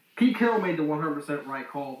 Pete Carroll made the 100% right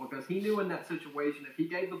call because he knew in that situation if he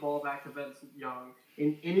gave the ball back to Vince Young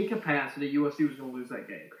in any capacity, USC was going to lose that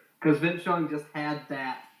game. Because Vince Young just had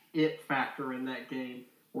that it factor in that game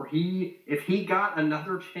where if he got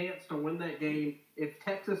another chance to win that game, if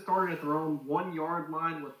Texas started at their own 1 yard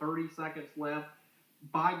line with 30 seconds left,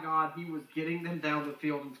 by God, he was getting them down the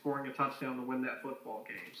field and scoring a touchdown to win that football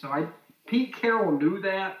game. So Pete Carroll knew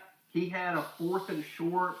that. He had a 4th and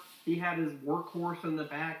short. He had his workhorse in the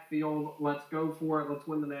backfield. Let's go for it. Let's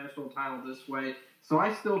win the national title this way. So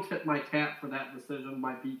I still tip my cap for that decision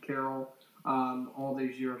by Pete Carroll all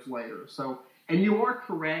these years later. And you are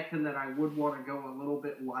correct in that I would want to go a little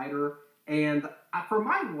bit lighter. And for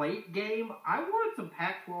my late game, I wanted some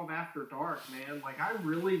Pac-12 After Dark, man. I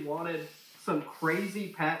really wanted some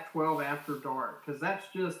crazy Pac-12 After Dark. Because that's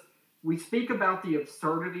just, we speak about the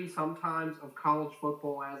absurdity sometimes of college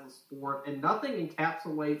football as a sport. And nothing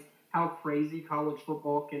encapsulates how crazy college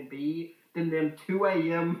football can be than them 2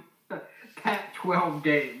 a.m. Pac-12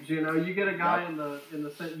 games. You get a guy in the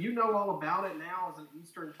all about it now as an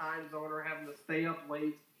Eastern time zoner having to stay up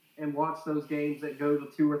late and watch those games that go to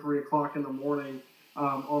 2 or 3 o'clock in the morning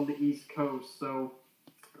on the East Coast. So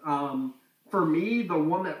for me, the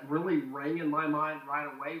one that really rang in my mind right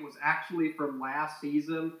away was actually from last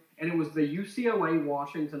season, and it was the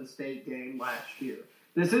UCLA-Washington State game last year.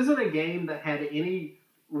 This isn't a game that had any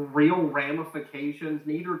real ramifications.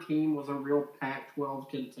 Neither team was a real Pac-12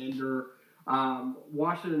 contender.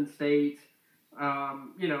 Washington State, I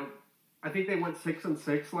think they went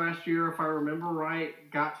 6-6 last year, if I remember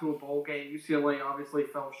right. Got to a bowl game. UCLA obviously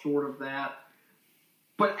fell short of that.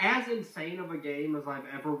 But as insane of a game as I've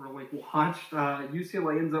ever really watched,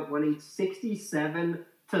 UCLA ends up winning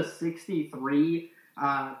 67-63.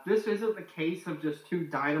 This isn't the case of just two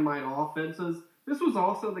dynamite offenses. This was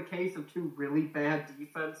also the case of two really bad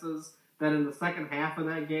defenses that in the second half of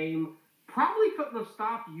that game probably couldn't have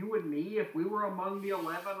stopped you and me if we were among the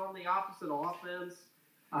 11 on the opposite offense.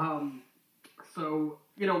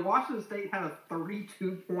 Washington State had a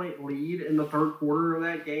 32-point lead in the third quarter of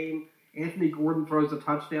that game. Anthony Gordon throws a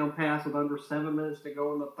touchdown pass with under 7 minutes to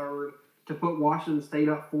go in the third to put Washington State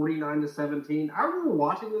up 49-17. I remember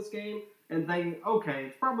watching this game and thinking, okay,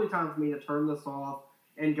 it's probably time for me to turn this off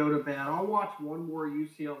and go to bed. I'll watch one more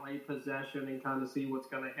UCLA possession and kind of see what's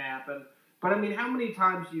going to happen. But, how many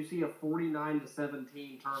times do you see a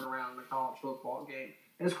 49-17 turnaround in a college football game?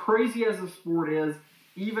 As crazy as the sport is,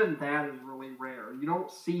 even that is really rare. You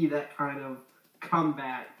don't see that kind of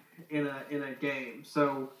comeback in a game.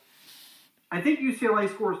 So I think UCLA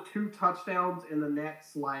scores 2 touchdowns in the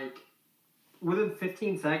next, within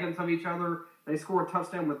 15 seconds of each other. They score a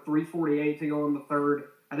touchdown with 3:48 to go in the third.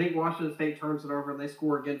 I think Washington State turns it over and they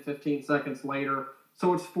score again 15 seconds later.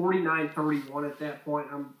 So it's 49-31 at that point.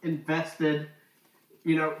 I'm invested.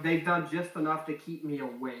 They've done just enough to keep me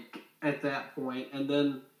awake at that point. And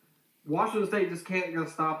then Washington State just can't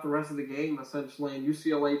stop the rest of the game, essentially. And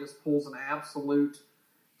UCLA just pulls an absolute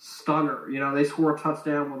stunner. They score a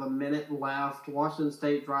touchdown with a minute left. Washington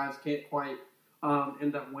State drives, can't quite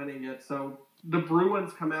end up winning it. So the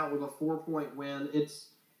Bruins come out with a 4-point win. It's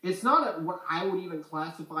not what I would even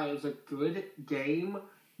classify as a good game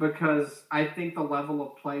because I think the level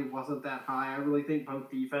of play wasn't that high. I really think both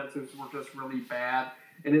defenses were just really bad,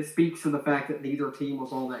 and it speaks to the fact that neither team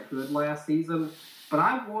was all that good last season. But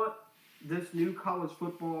I want this new college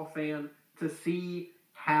football fan to see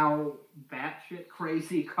how batshit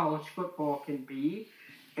crazy college football can be,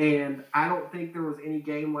 and I don't think there was any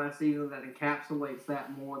game last season that encapsulates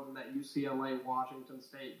that more than that UCLA-Washington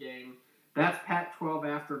State game. That's Pac-12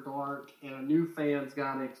 After Dark, and a new fan's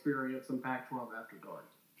got to experience some Pac-12 After Dark.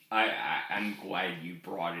 I'm glad you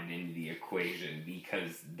brought it into the equation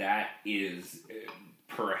because that is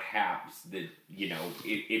perhaps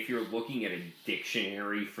if you're looking at a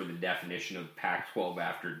dictionary for the definition of Pac-12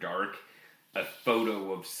 After Dark, a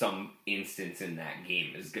photo of some instance in that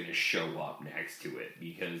game is going to show up next to it,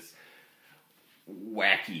 because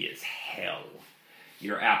wacky as hell.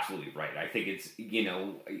 You're absolutely right. I think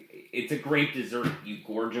it's a great dessert. You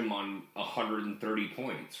gorge them on 130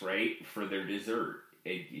 points, right, for their dessert.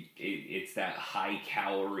 It's that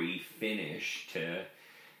high-calorie finish to,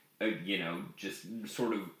 just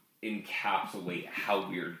sort of encapsulate how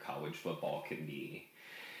weird college football can be.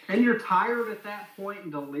 And you're tired at that point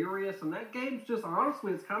and delirious, and that game's just,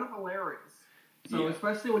 honestly, it's kind of hilarious. So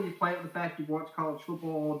especially when you play it, the fact you've watched college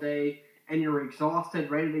football all day, and you're exhausted,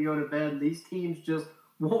 ready to go to bed, these teams just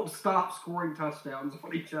won't stop scoring touchdowns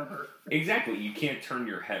on each other. Exactly. You can't turn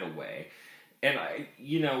your head away. And,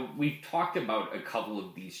 we've talked about a couple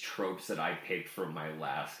of these tropes that I picked from my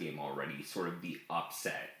last game already, sort of the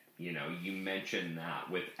upset. You mentioned that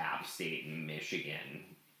with App State and Michigan.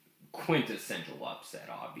 Quintessential upset,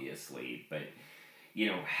 obviously. But,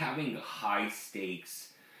 having high-stakes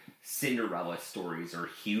Cinderella stories are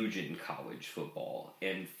huge in college football.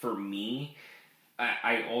 And for me,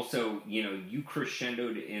 I also, you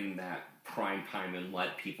crescendoed in that prime time and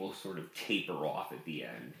let people sort of taper off at the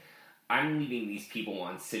end. I'm leaving these people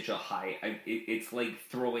on such a high, it's like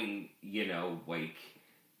throwing,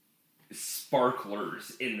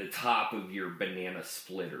 sparklers in the top of your banana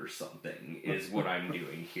split or something is what I'm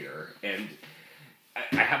doing here. And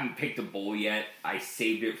I haven't picked a bowl yet. I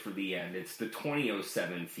saved it for the end. It's the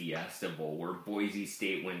 2007 Fiesta Bowl, where Boise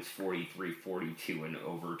State wins 43-42 in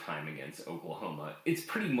overtime against Oklahoma. It's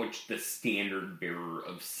pretty much the standard bearer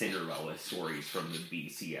of Cinderella stories from the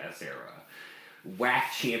BCS era. WAC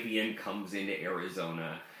champion comes into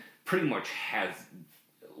Arizona, pretty much has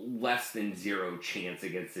less than zero chance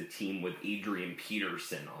against a team with Adrian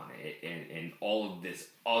Peterson on it, and all of this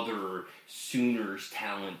other Sooners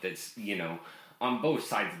talent that's, on both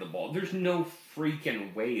sides of the ball. There's no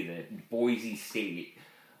freaking way that Boise State,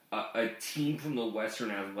 a team from the Western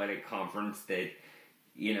Athletic Conference that,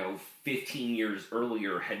 15 years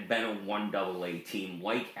earlier had been a 1AA team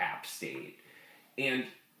like App State, and,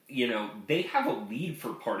 they have a lead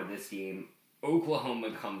for part of this game.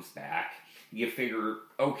 Oklahoma comes back. You figure,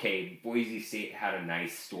 okay, Boise State had a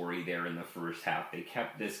nice story there in the first half. They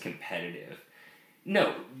kept this competitive.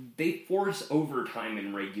 No, they force overtime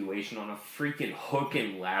and regulation on a freaking hook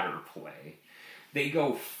and ladder play. They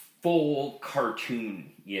go full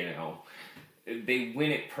cartoon, They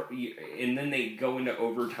win it, and then they go into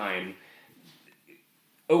overtime.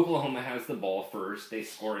 Oklahoma has the ball first. They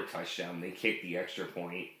score a touchdown. They kick the extra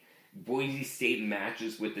point. Boise State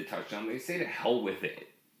matches with the touchdown. They say to hell with it.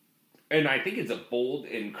 And I think it's a bold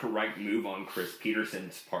and correct move on Chris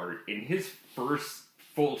Peterson's part in his first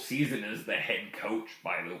full season as the head coach,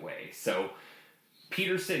 by the way. So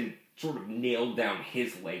Peterson sort of nailed down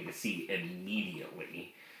his legacy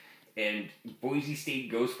immediately. And Boise State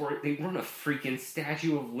goes for it. They run a freaking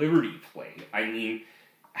Statue of Liberty play. I mean,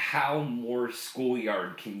 how more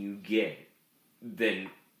schoolyard can you get than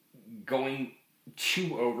going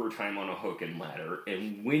to overtime on a hook and ladder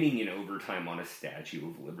and winning in overtime on a Statue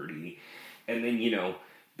of Liberty? And then,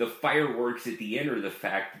 the fireworks at the end are the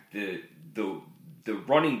fact that the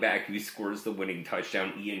running back who scores the winning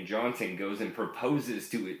touchdown, Ian Johnson, goes and proposes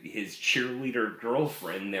to his cheerleader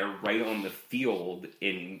girlfriend there right on the field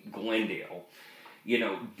in Glendale.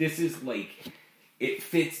 This is like, it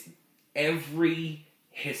fits every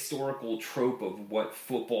historical trope of what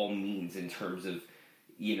football means in terms of,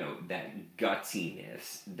 that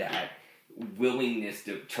gutsiness, that willingness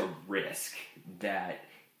to risk, that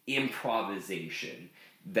improvisation,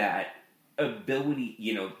 that ability,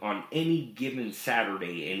 on any given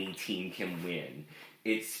Saturday, any team can win.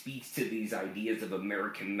 It speaks to these ideas of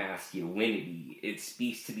American masculinity. It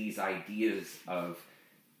speaks to these ideas of,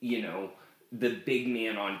 the big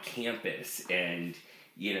man on campus and,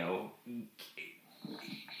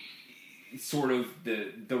 sort of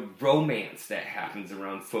the romance that happens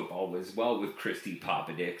around football as well, with Christy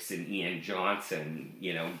Popadix and Ian Johnson,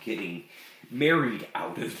 getting married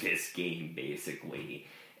out of this game, basically.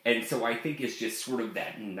 And so I think it's just sort of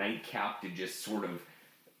that nightcap to just sort of,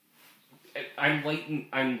 I'm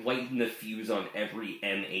lighting the fuse on every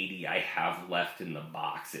M80 I have left in the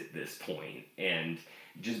box at this point, and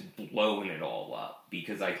just blowing it all up,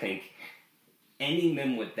 because I think ending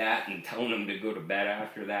them with that and telling them to go to bed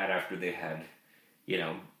after that, after they had,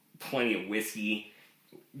 plenty of whiskey,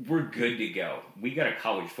 we're good to go. We got a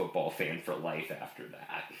college football fan for life after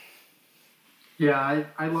that. Yeah,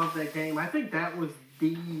 I love that game. I think that was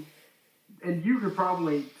and you could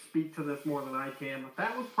probably speak to this more than I can, but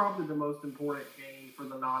that was probably the most important game for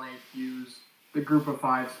the non-AQs, the group of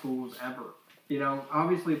 5 schools ever. You know,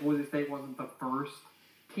 obviously Boise State wasn't the first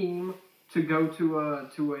team to go to a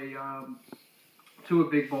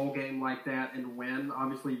big bowl game like that and win.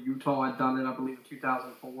 Obviously Utah had done it, I believe, in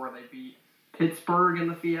 2004. They beat Pittsburgh in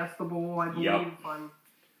the Fiesta Bowl, I believe, if I'm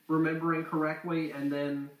remembering correctly.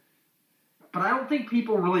 But I don't think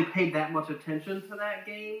people really paid that much attention to that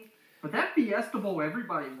game. But that Fiesta Bowl,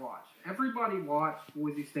 everybody watched. Everybody watched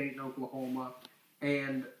Boise State and Oklahoma.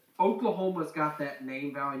 And Oklahoma's got that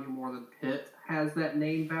name value more than Pitt has that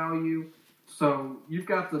name value. So you've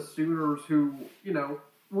got the Sooners who, you know,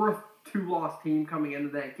 were a 2-loss team coming into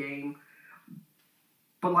that game.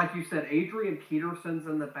 But like you said, Adrian Peterson's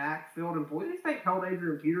in the backfield, and Boise State held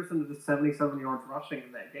Adrian Peterson to just 77 yards rushing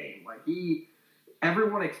in that game. Like,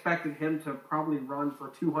 everyone expected him to probably run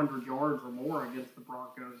for 200 yards or more against the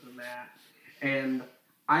Broncos in that. And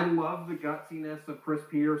I love the gutsiness of Chris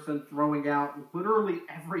Peterson throwing out literally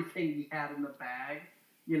everything he had in the bag.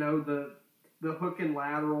 You know, the hook and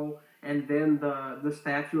lateral, and then the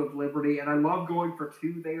Statue of Liberty. And I love going for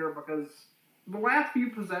 2 there because the last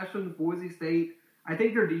few possessions, Boise State, I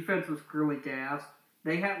think their defense was clearly gassed.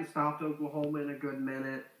 They hadn't stopped Oklahoma in a good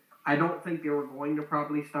minute. I don't think they were going to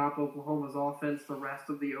probably stop Oklahoma's offense the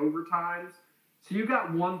rest of the overtimes. So you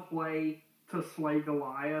got one play to slay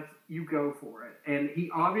Goliath, you go for it. And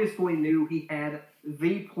he obviously knew he had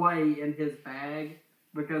the play in his bag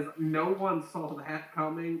because no one saw that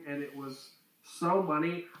coming, and it was so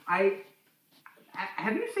money.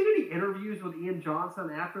 Have you seen any interviews with Ian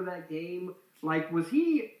Johnson after that game? Like, did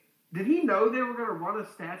he know they were going to run a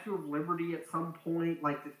Statue of Liberty at some point?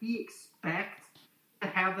 Like, did he expect to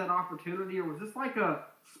have that opportunity, or was this like a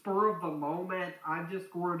spur of the moment? I've just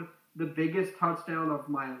scored the biggest touchdown of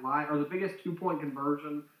my life, or the biggest 2-point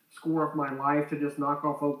conversion score of my life to just knock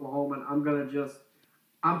off Oklahoma, and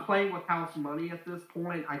I'm playing with house money at this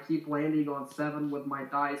point. I keep landing on 7 with my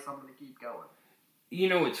dice. I'm going to keep going. You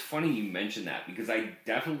know, it's funny you mention that because I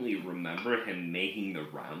definitely remember him making the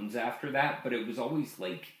rounds after that, but it was always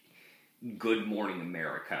like Good Morning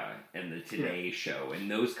America and the Today Show and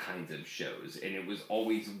those kinds of shows, and it was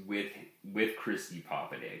always with Christy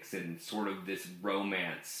Popedix, and sort of this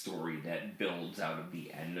romance story that builds out of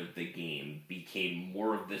the end of the game became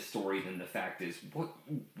more of the story than the fact is what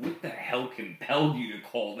the hell compelled you to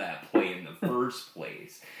call that play in the first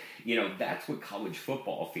place. You know, that's what college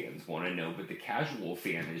football fans want to know, but the casual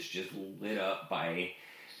fan is just lit up by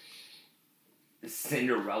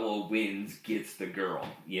Cinderella wins, gets the girl.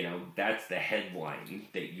 You know, that's the headline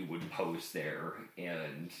that you would post there.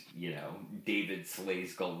 And, you know, David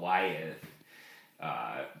slays Goliath,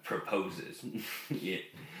 proposes.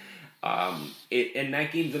 And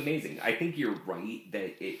that game's amazing. I think you're right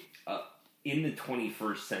that in the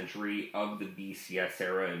 21st century of the BCS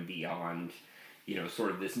era and beyond, you know, sort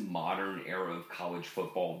of this modern era of college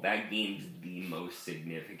football, that game's the most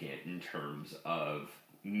significant in terms of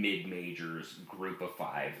mid-majors, group of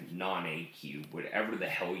 5, non-AQ, whatever the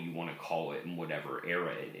hell you want to call it in whatever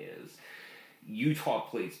era it is. Utah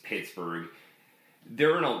plays Pittsburgh.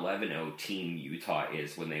 They're an 11-0 team, Utah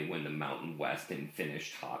is, when they win the Mountain West and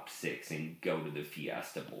finish top 6 and go to the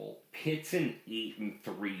Fiesta Bowl. Pitt's an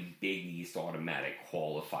 8-3 Big East automatic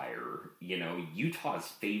qualifier. You know, Utah's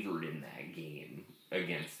favored in that game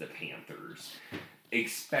against the Panthers.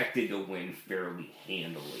 Expected to win fairly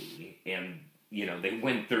handily, and you know, they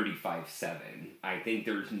win 35-7. I think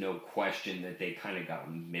there's no question that they kind of got a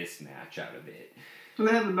mismatch out of it. So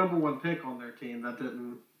they had the number 1 pick on their team. That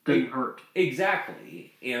didn't hurt.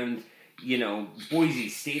 Exactly. And, you know, Boise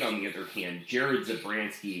State, on the other hand, Jared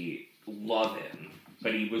Zabransky, love him,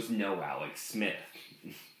 but he was no Alex Smith.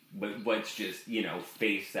 But let's just, you know,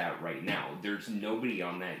 face that right now. There's nobody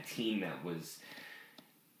on that team that was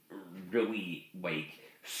really, like,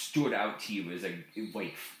 stood out to you as a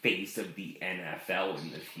face of the NFL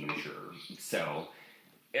in the future. So,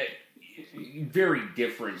 very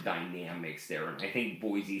different dynamics there. And I think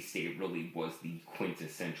Boise State really was the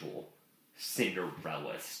quintessential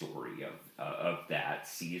Cinderella story of that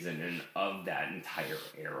season and of that entire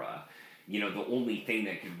era. You know, the only thing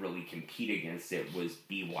that could really compete against it was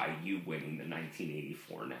BYU winning the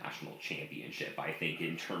 1984 national championship, I think,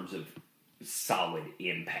 in terms of solid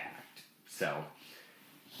impact. So,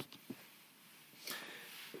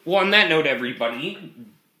 well, on that note, everybody,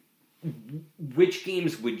 which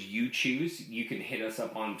games would you choose? You can hit us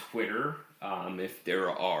up on Twitter if there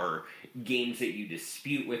are games that you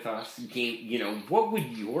dispute with us. You know, what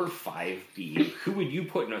would your 5 be? Who would you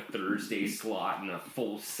put in a Thursday slot and a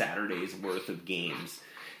full Saturday's worth of games?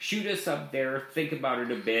 Shoot us up there. Think about it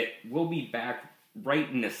a bit. We'll be back right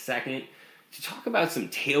in a second to talk about some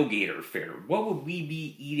tailgater fare. What would we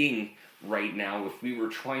be eating right now if we were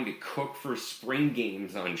trying to cook for spring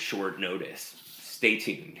games on short notice? Stay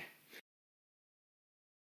tuned.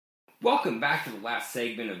 Welcome back to the last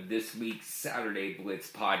segment of this week's Saturday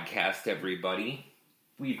Blitz podcast, everybody.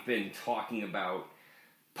 We've been talking about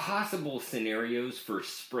possible scenarios for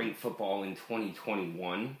spring football in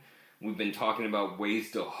 2021. We've been talking about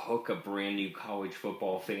ways to hook a brand new college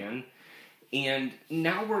football fan. And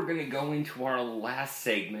now we're going to go into our last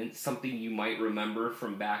segment, something you might remember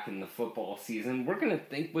from back in the football season. We're going to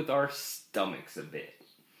think with our stomachs a bit.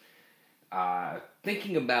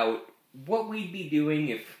 Thinking about what we'd be doing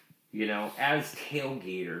if, as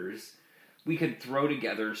tailgaters, we could throw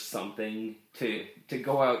together something to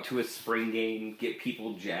go out to a spring game, get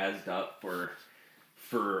people jazzed up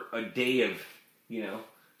for a day of,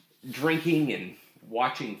 drinking and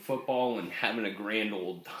watching football and having a grand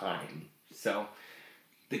old time. So,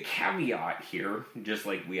 the caveat here, just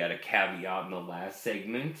like we had a caveat in the last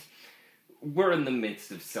segment, we're in the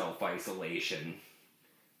midst of self-isolation.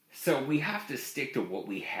 So we have to stick to what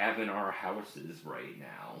we have in our houses right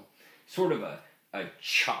now. Sort of a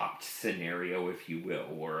chopped scenario, if you will,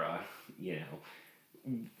 or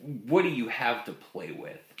what do you have to play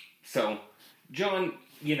with? So, John,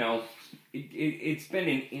 it's been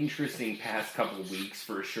an interesting past couple of weeks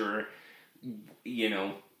for sure.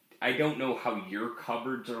 I don't know how your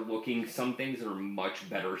cupboards are looking. Some things are much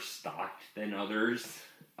better stocked than others.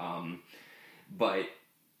 But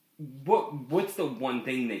what's the one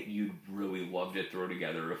thing that you'd really love to throw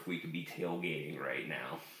together if we could be tailgating right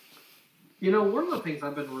now? One of the things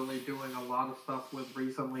I've been really doing a lot of stuff with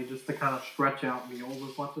recently, just to kind of stretch out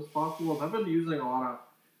meals as much as possible, is I've been using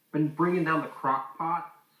been bringing down the crock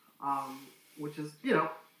pot, which is,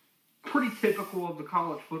 pretty typical of the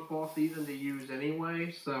college football season to use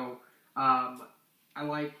anyway. So I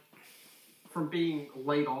like, from being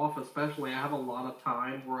laid off especially, I have a lot of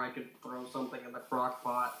time where I can throw something in the crock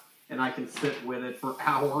pot and I can sit with it for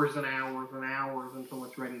hours and hours and hours until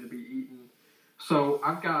it's ready to be eaten. So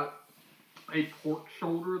I've got a pork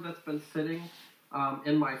shoulder that's been sitting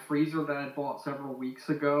in my freezer that I bought several weeks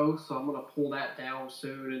ago. So I'm going to pull that down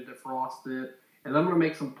soon and defrost it. And I'm going to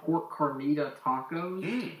make some pork carnita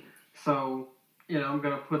tacos. So, I'm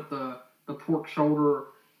going to put the pork shoulder,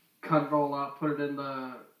 cut it all up, put it in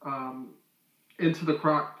the into the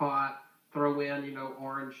crock pot, throw in,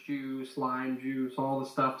 orange juice, lime juice, all the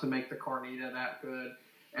stuff to make the carnita that good.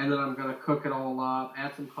 And then I'm going to cook it all up,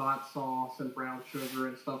 add some hot sauce and brown sugar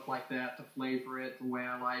and stuff like that to flavor it the way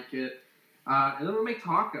I like it. And then we'll make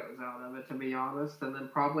tacos out of it, to be honest, and then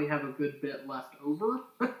probably have a good bit left over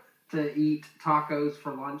to eat tacos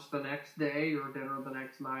for lunch the next day or dinner the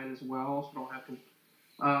next night as well, so don't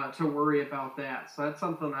have to worry about that. So that's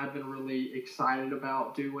something I've been really excited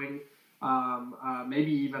about doing.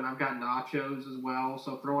 Maybe even I've got nachos as well,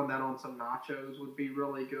 so throwing that on some nachos would be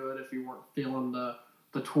really good if you weren't feeling the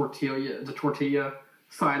tortilla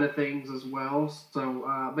side of things as well.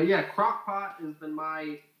 So, but yeah, crock pot has been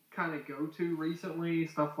my kind of go-to recently,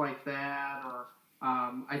 stuff like that, or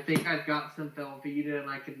I think I've got some Velveeta and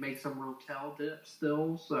I could make some Rotel dip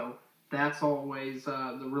still, so that's always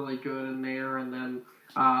really good in there. And then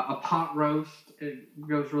a pot roast, it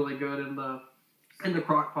goes really good in the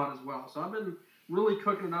crock pot as well. So I've been really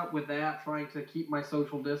cooking it up with that, trying to keep my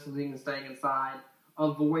social distancing and staying inside,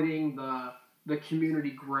 avoiding the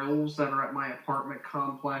community grills that are at my apartment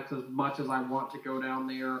complex as much as I want to go down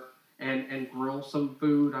there and grill some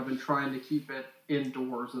food. I've been trying to keep it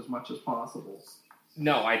indoors as much as possible.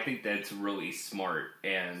 No, I think that's really smart,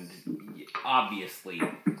 and obviously,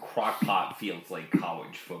 crockpot feels like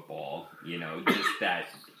college football, just that,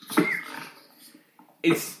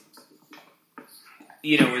 it's,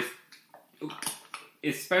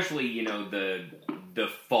 especially, the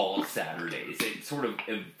fall Saturdays, it sort of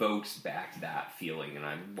evokes back that feeling, and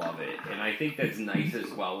I love it, and I think that's nice as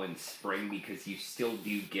well in spring, because you still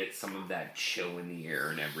do get some of that chill in the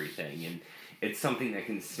air and everything, and it's something that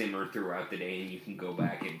can simmer throughout the day, and you can go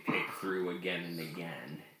back and pick through again and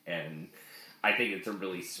again. And I think it's a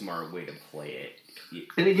really smart way to play it.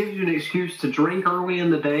 And it gives you an excuse to drink early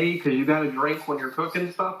in the day, because you got to drink when you're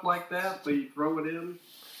cooking stuff like that. So you throw it in.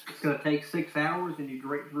 It's going to take 6 hours, and you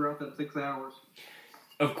drink throughout that 6 hours.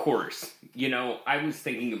 Of course. I was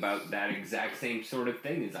thinking about that exact same sort of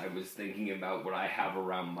thing as I was thinking about what I have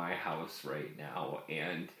around my house right now.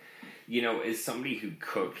 And as somebody who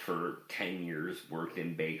cooked for 10 years, worked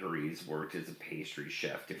in bakeries, worked as a pastry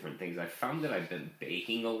chef, different things, I found that I've been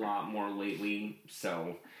baking a lot more lately.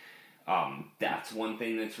 So that's one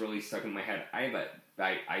thing that's really stuck in my head. I have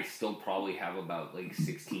I still probably have about like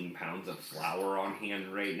 16 pounds of flour on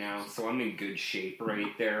hand right now, so I'm in good shape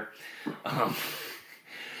right there.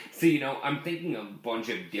 So, I'm thinking a bunch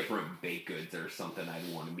of different baked goods or something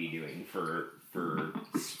I'd want to be doing for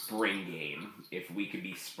spring game. If we could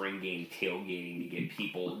be spring game tailgating to get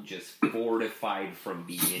people just fortified from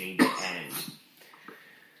beginning to end.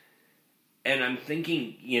 And I'm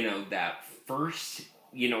thinking, that first,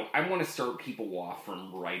 I want to start people off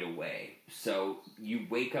from right away. So you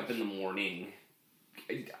wake up in the morning.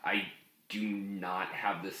 I do not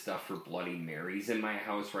have the stuff for Bloody Marys in my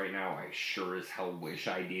house right now. I sure as hell wish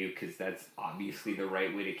I do, because that's obviously the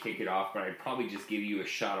right way to kick it off. But I'd probably just give you a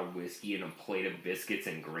shot of whiskey and a plate of biscuits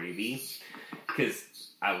and gravy, because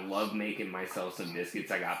I love making myself some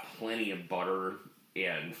biscuits. I got plenty of butter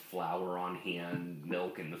and flour on hand,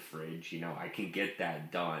 milk in the fridge. I can get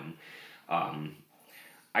that done.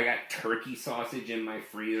 I got turkey sausage in my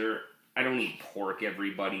freezer. I don't eat pork,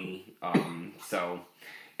 everybody. So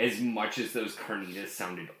as much as those carnitas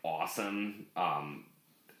sounded awesome,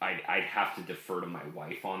 I'd have to defer to my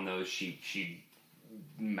wife on those. She'd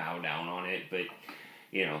mow down on it, but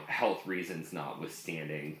health reasons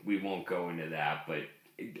notwithstanding, we won't go into that. But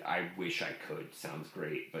I wish I could. Sounds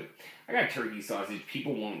great. But I got turkey sausage.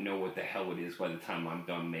 People won't know what the hell it is by the time I'm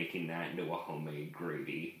done making that into a homemade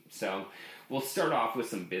gravy. So we'll start off with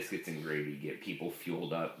some biscuits and gravy, get people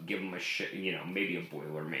fueled up, give them maybe a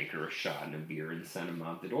Boilermaker, a shot, and a beer, and send them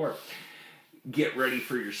out the door. Get ready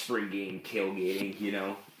for your spring game tailgating.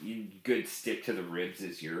 You good stick to the ribs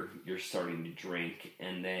as you're starting to drink,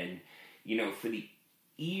 and then for the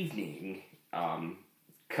evening.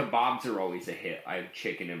 Kebabs are always a hit. I have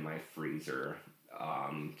chicken in my freezer,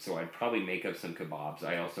 so I'd probably make up some kebabs.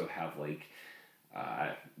 I also have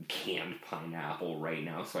canned pineapple right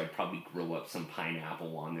now, so I'd probably grill up some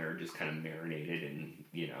pineapple on there, just kind of marinated in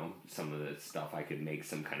some of the stuff. I could make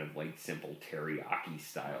some kind of simple teriyaki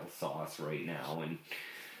style sauce right now, and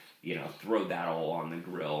throw that all on the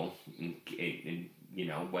grill, and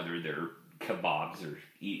whether they're kebabs or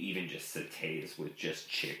even just sautés with just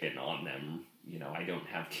chicken on them. I don't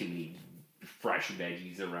have too many fresh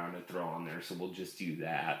veggies around to throw on there, so we'll just do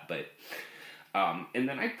that. But, and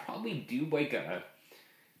then I probably do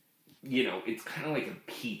it's kind of like a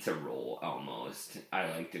pizza roll almost, I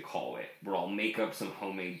like to call it, where I'll make up some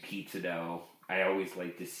homemade pizza dough. I always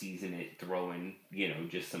like to season it, throw in,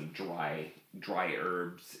 just some dry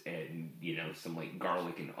herbs and, some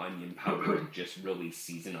garlic and onion powder, and just really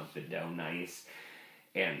season up the dough nice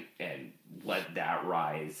and let that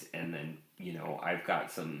rise. And then, I've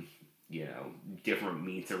got some, different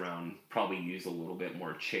meats around, probably use a little bit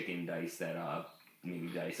more chicken, dice that up, maybe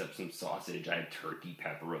dice up some sausage. I have turkey,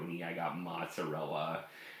 pepperoni, I got mozzarella,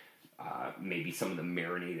 maybe some of the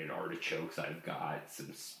marinated artichokes I've got,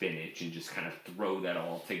 some spinach, and just kind of throw that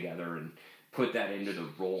all together and put that into the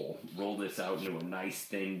roll. Roll this out into a nice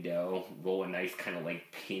thin dough, roll a nice kind of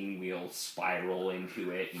pinwheel spiral into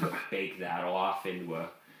it, and bake that off into a,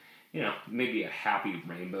 maybe a happy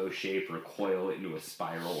rainbow shape, or coil it into a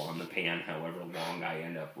spiral on the pan, however long I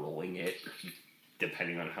end up rolling it,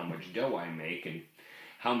 depending on how much dough I make and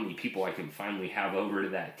how many people I can finally have over to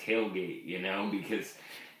that tailgate, because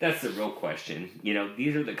that's the real question.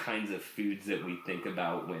 These are the kinds of foods that we think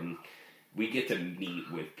about when we get to meet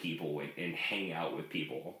with people and hang out with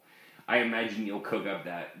people. I imagine you'll cook up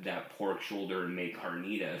that pork shoulder and make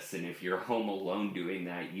carnitas, and if you're home alone doing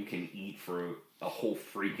that, you can eat for a whole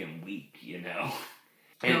freaking week,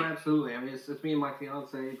 And, no, absolutely. I mean, it's me and my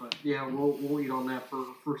fiance, but yeah, we'll eat on that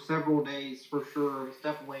for several days for sure. It's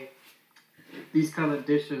definitely these kind of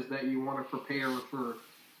dishes that you want to prepare for,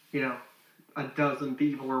 a dozen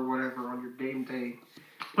people or whatever on your game day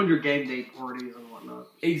parties and whatnot.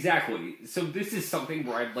 Exactly. So this is something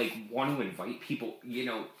where I'd want to invite people.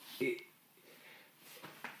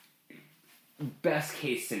 Best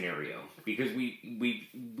case scenario, because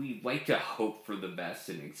we like to hope for the best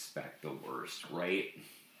and expect the worst, right?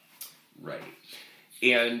 Right.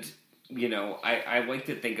 And I like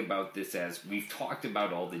to think about this as we've talked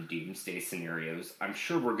about all the doomsday scenarios. I'm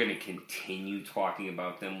sure we're going to continue talking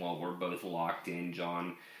about them while we're both locked in,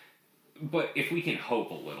 John. But if we can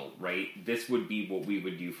hope a little, right? This would be what we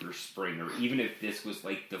would do for spring, or even if this was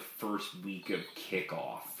the first week of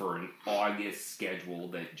kickoff for an August schedule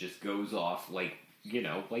that just goes off like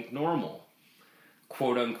normal.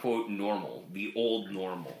 Quote unquote normal. The old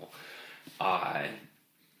normal.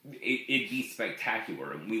 It'd be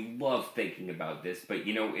spectacular, and we love thinking about this, but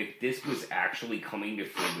if this was actually coming to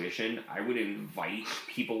fruition, I would invite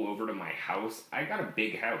people over to my house. I got a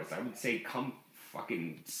big house. I would say come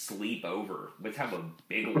fucking sleep over. Let's have a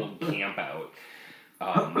big old camp out.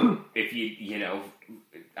 If you know,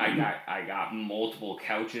 I got multiple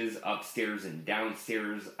couches upstairs and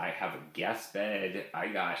downstairs. I have a guest bed. I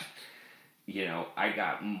got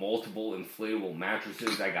multiple inflatable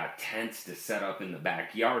mattresses. I got tents to set up in the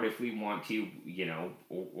backyard if we want to,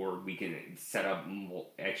 or we can set up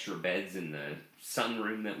extra beds in the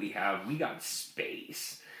sunroom that we have. We got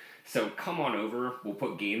space. So come on over. We'll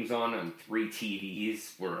put games on 3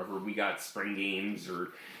 TVs wherever we got spring games or,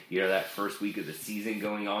 that first week of the season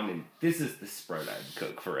going on. And this is the spread I'd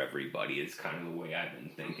cook for everybody is kind of the way I've been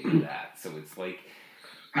thinking of that. So it's like,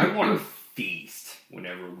 I want to feast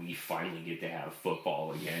whenever we finally get to have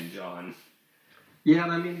football again, John. Yeah,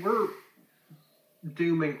 and I mean, we're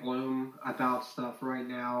doom and gloom about stuff right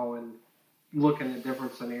now and looking at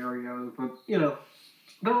different scenarios. But,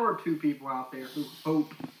 there are 2 people out there who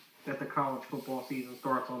hope that the college football season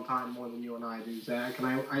starts on time more than you and I do, Zach. And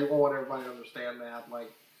I want everybody to understand that.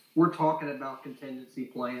 Like, we're talking about contingency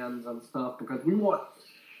plans and stuff because we want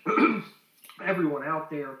everyone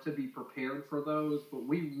out there to be prepared for those. But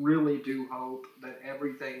we really do hope that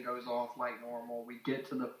everything goes off like normal. We get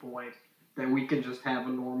to the point that we can just have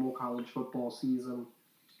a normal college football season.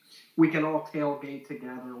 We can all tailgate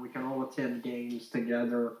together. We can all attend games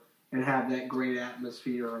together and have that great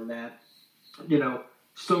atmosphere and that,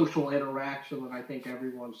 social interaction that I think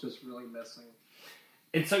everyone's just really missing.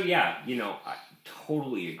 And so, yeah, I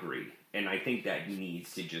totally agree. And I think that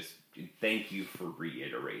needs to just thank you for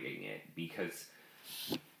reiterating it because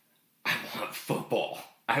I want football.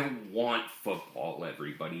 I want football,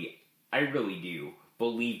 everybody. I really do.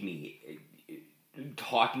 Believe me,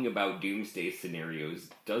 talking about doomsday scenarios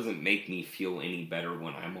doesn't make me feel any better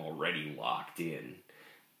when I'm already locked in.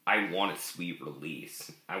 I want a sweet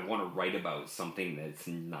release. I want to write about something that's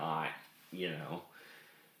not,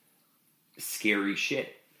 scary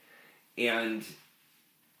shit. And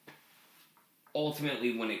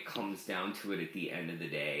ultimately, when it comes down to it at the end of the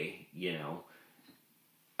day,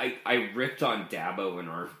 I ripped on Dabo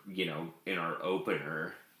in our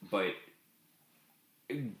opener, but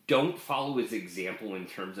don't follow his example in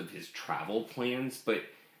terms of his travel plans, but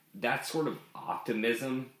that sort of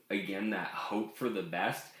optimism, again, that hope for the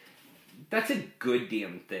best, that's a good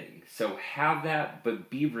damn thing. So have that, but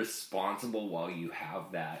be responsible while you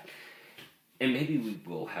have that. And maybe we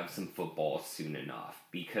will have some football soon enough,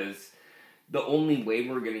 because the only way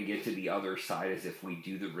we're going to get to the other side is if we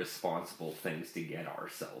do the responsible things to get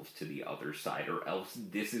ourselves to the other side, or else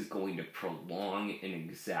this is going to prolong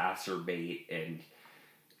and exacerbate. And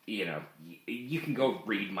you can go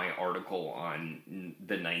read my article on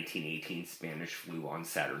the 1918 Spanish flu on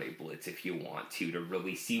Saturday Blitz if you want to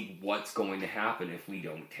really see what's going to happen if we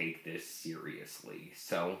don't take this seriously.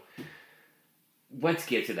 So let's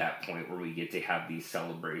get to that point where we get to have these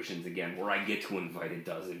celebrations again, where I get to invite a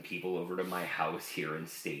dozen people over to my house here in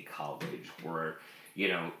State College, where,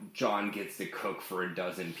 John gets to cook for a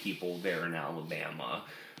dozen people there in Alabama,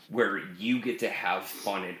 where you get to have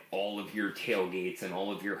fun at all of your tailgates and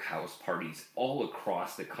all of your house parties all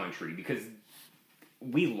across the country, because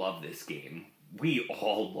we love this game. We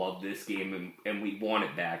all love this game, and we want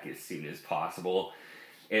it back as soon as possible.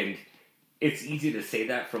 And it's easy to say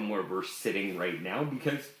that from where we're sitting right now,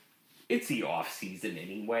 because it's the off season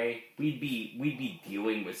anyway. We'd be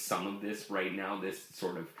dealing with some of this right now, this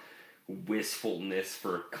sort of wistfulness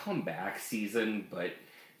for a comeback season, but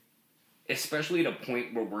especially at a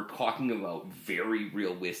point where we're talking about very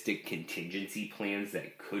realistic contingency plans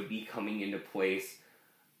that could be coming into place,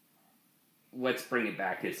 let's bring it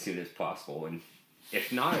back as soon as possible. And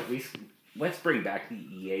if not, at least let's bring back the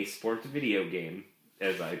EA Sports video game,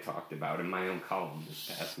 as I talked about in my own column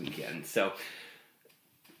this past weekend. So,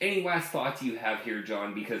 any last thoughts you have here,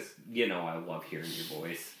 John? Because, I love hearing your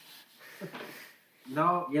voice.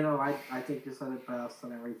 No, I think you said it best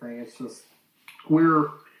and everything. It's just, we're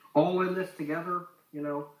all in this together,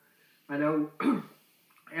 I know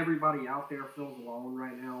everybody out there feels alone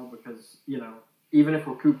right now because, even if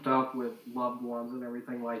we're cooped up with loved ones and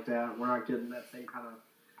everything like that, we're not getting that same kind of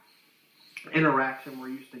interaction we're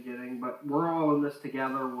used to getting. But we're all in this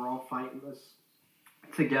together. We're all fighting this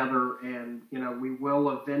together, and, we will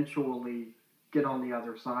eventually get on the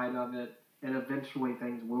other side of it, and eventually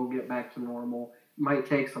things will get back to normal. It might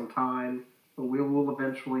take some time, but we will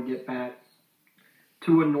eventually get back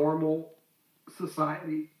to a normal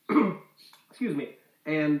society. Excuse me.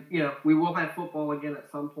 And, we will have football again at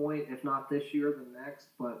some point, if not this year, then next.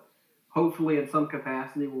 But hopefully in some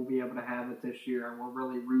capacity we'll be able to have it this year, and we're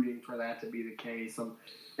really rooting for that to be the case.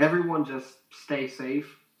 Everyone just stay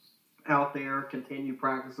safe out there, continue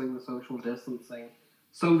practicing the social distancing,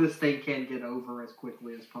 so this thing can get over as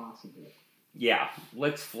quickly as possible. Yeah,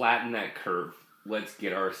 let's flatten that curve. let's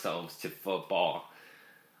get ourselves to football.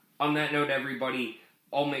 On that note, everybody,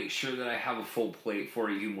 I'll make sure that I have a full plate for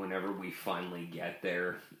you whenever we finally get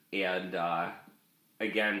there. And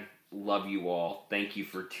again, love you all. Thank you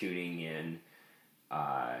for tuning in.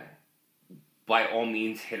 By all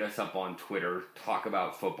means, hit us up on Twitter. Talk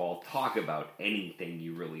about football. Talk about anything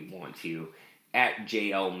you really want to. At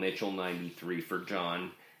JL Mitchell 93 for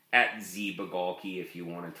John. At Z Bagalki if you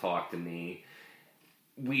want to talk to me.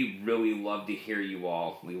 We really love to hear you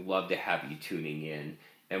all. We love to have you tuning in.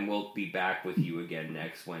 And we'll be back with you again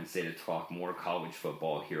next Wednesday to talk more college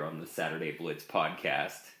football here on the Saturday Blitz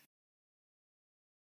podcast.